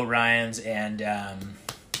 D'Amico, Ryans, and...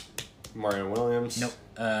 Mario Williams. Nope.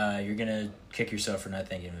 You're going to kick yourself for not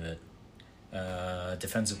thinking of it.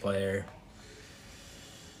 Defensive player.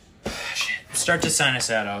 Shit. Start to sign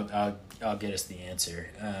us out. I'll get us the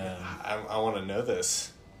answer. I want to know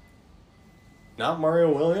this. Not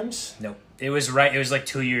Mario Williams? Nope. It was right. It was like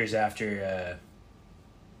 2 years after...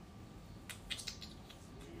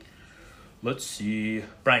 let's see.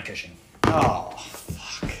 Brian Cushing. Oh,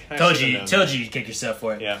 fuck. Told you you'd kick yourself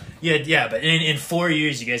for it. Yeah. Yeah, but in 4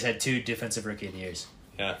 years, you guys had 2 Defensive Rookie of the Years.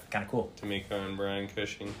 Yeah. Kind of cool. D'Amico and Brian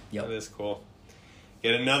Cushing. Yep. That is cool.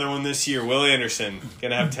 Get another one this year. Will Anderson.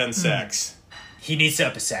 Gonna have 10 sacks. He needs to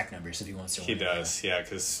up his sack numbers if he wants to win. He does, yeah,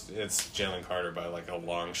 because it's Jalen Carter by like a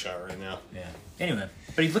long shot right now. Yeah. Anyway,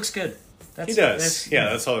 but he looks good. He does.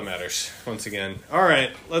 That's all that matters. Once again. All right,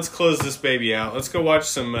 let's close this baby out. Let's go watch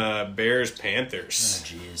some Bears-Panthers. Oh,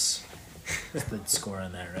 jeez. Let's score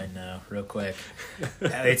on that right now, real quick.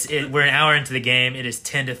 We're an hour into the game. It is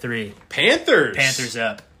 10-3. Panthers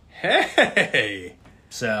up. Hey.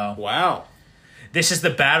 So. Wow. This is the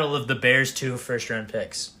battle of the Bears' 2 first-round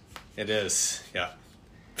picks. It is, yeah.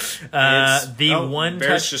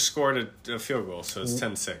 Bears just scored a field goal, so it's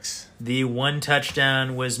 10-6. The 1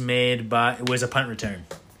 touchdown was a punt return.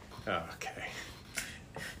 Oh, okay.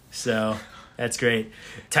 So that's great.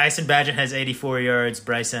 Tyson Bagent has 84 yards.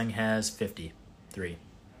 Bryce Young has 53.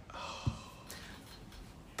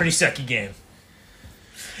 Pretty sucky game.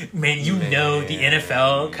 Man, know the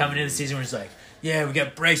NFL coming into the season was like, yeah, we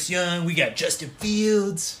got Bryce Young, we got Justin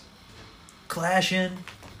Fields clashing.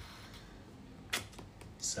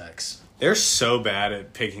 Sucks. They're so bad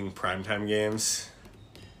at picking primetime games.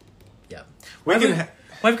 Yeah. We've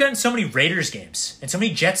gotten so many Raiders games and so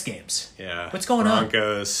many Jets games. Yeah. What's going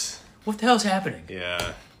Broncos. on? What the hell's happening?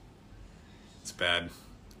 Yeah. It's bad.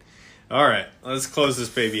 All right. Let's close this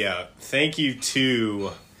baby out. Thank you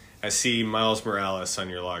to... I see Miles Morales on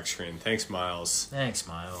your lock screen. Thanks, Miles. Thanks,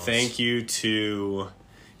 Miles. Thank you to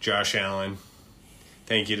Josh Allen.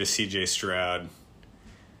 Thank you to CJ Stroud.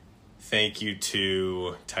 Thank you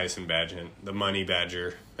to Tyson Bagent, the Money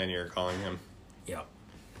Badger, many are calling him. Yep.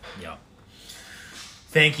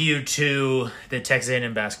 Thank you to the Texas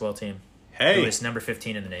A&M basketball team. Hey. Who is number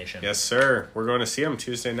 15 in the nation. Yes, sir. We're going to see him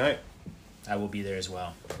Tuesday night. I will be there as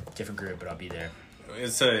well. Different group, but I'll be there. You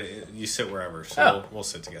sit wherever, so we'll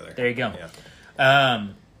sit together. There you go. Yeah.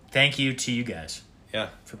 Thank you to you guys. Yeah.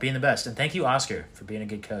 For being the best. And thank you, Oscar, for being a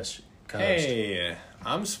good co-host. Hey,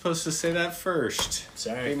 I'm supposed to say that first.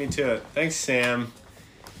 Sorry. Beat me to it. Thanks, Sam.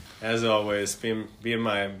 As always, being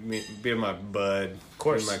my bud. Of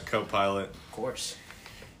course. Being my co-pilot. Of course.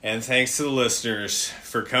 And thanks to the listeners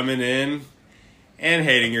for coming in and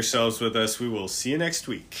hating yourselves with us. We will see you next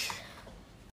week.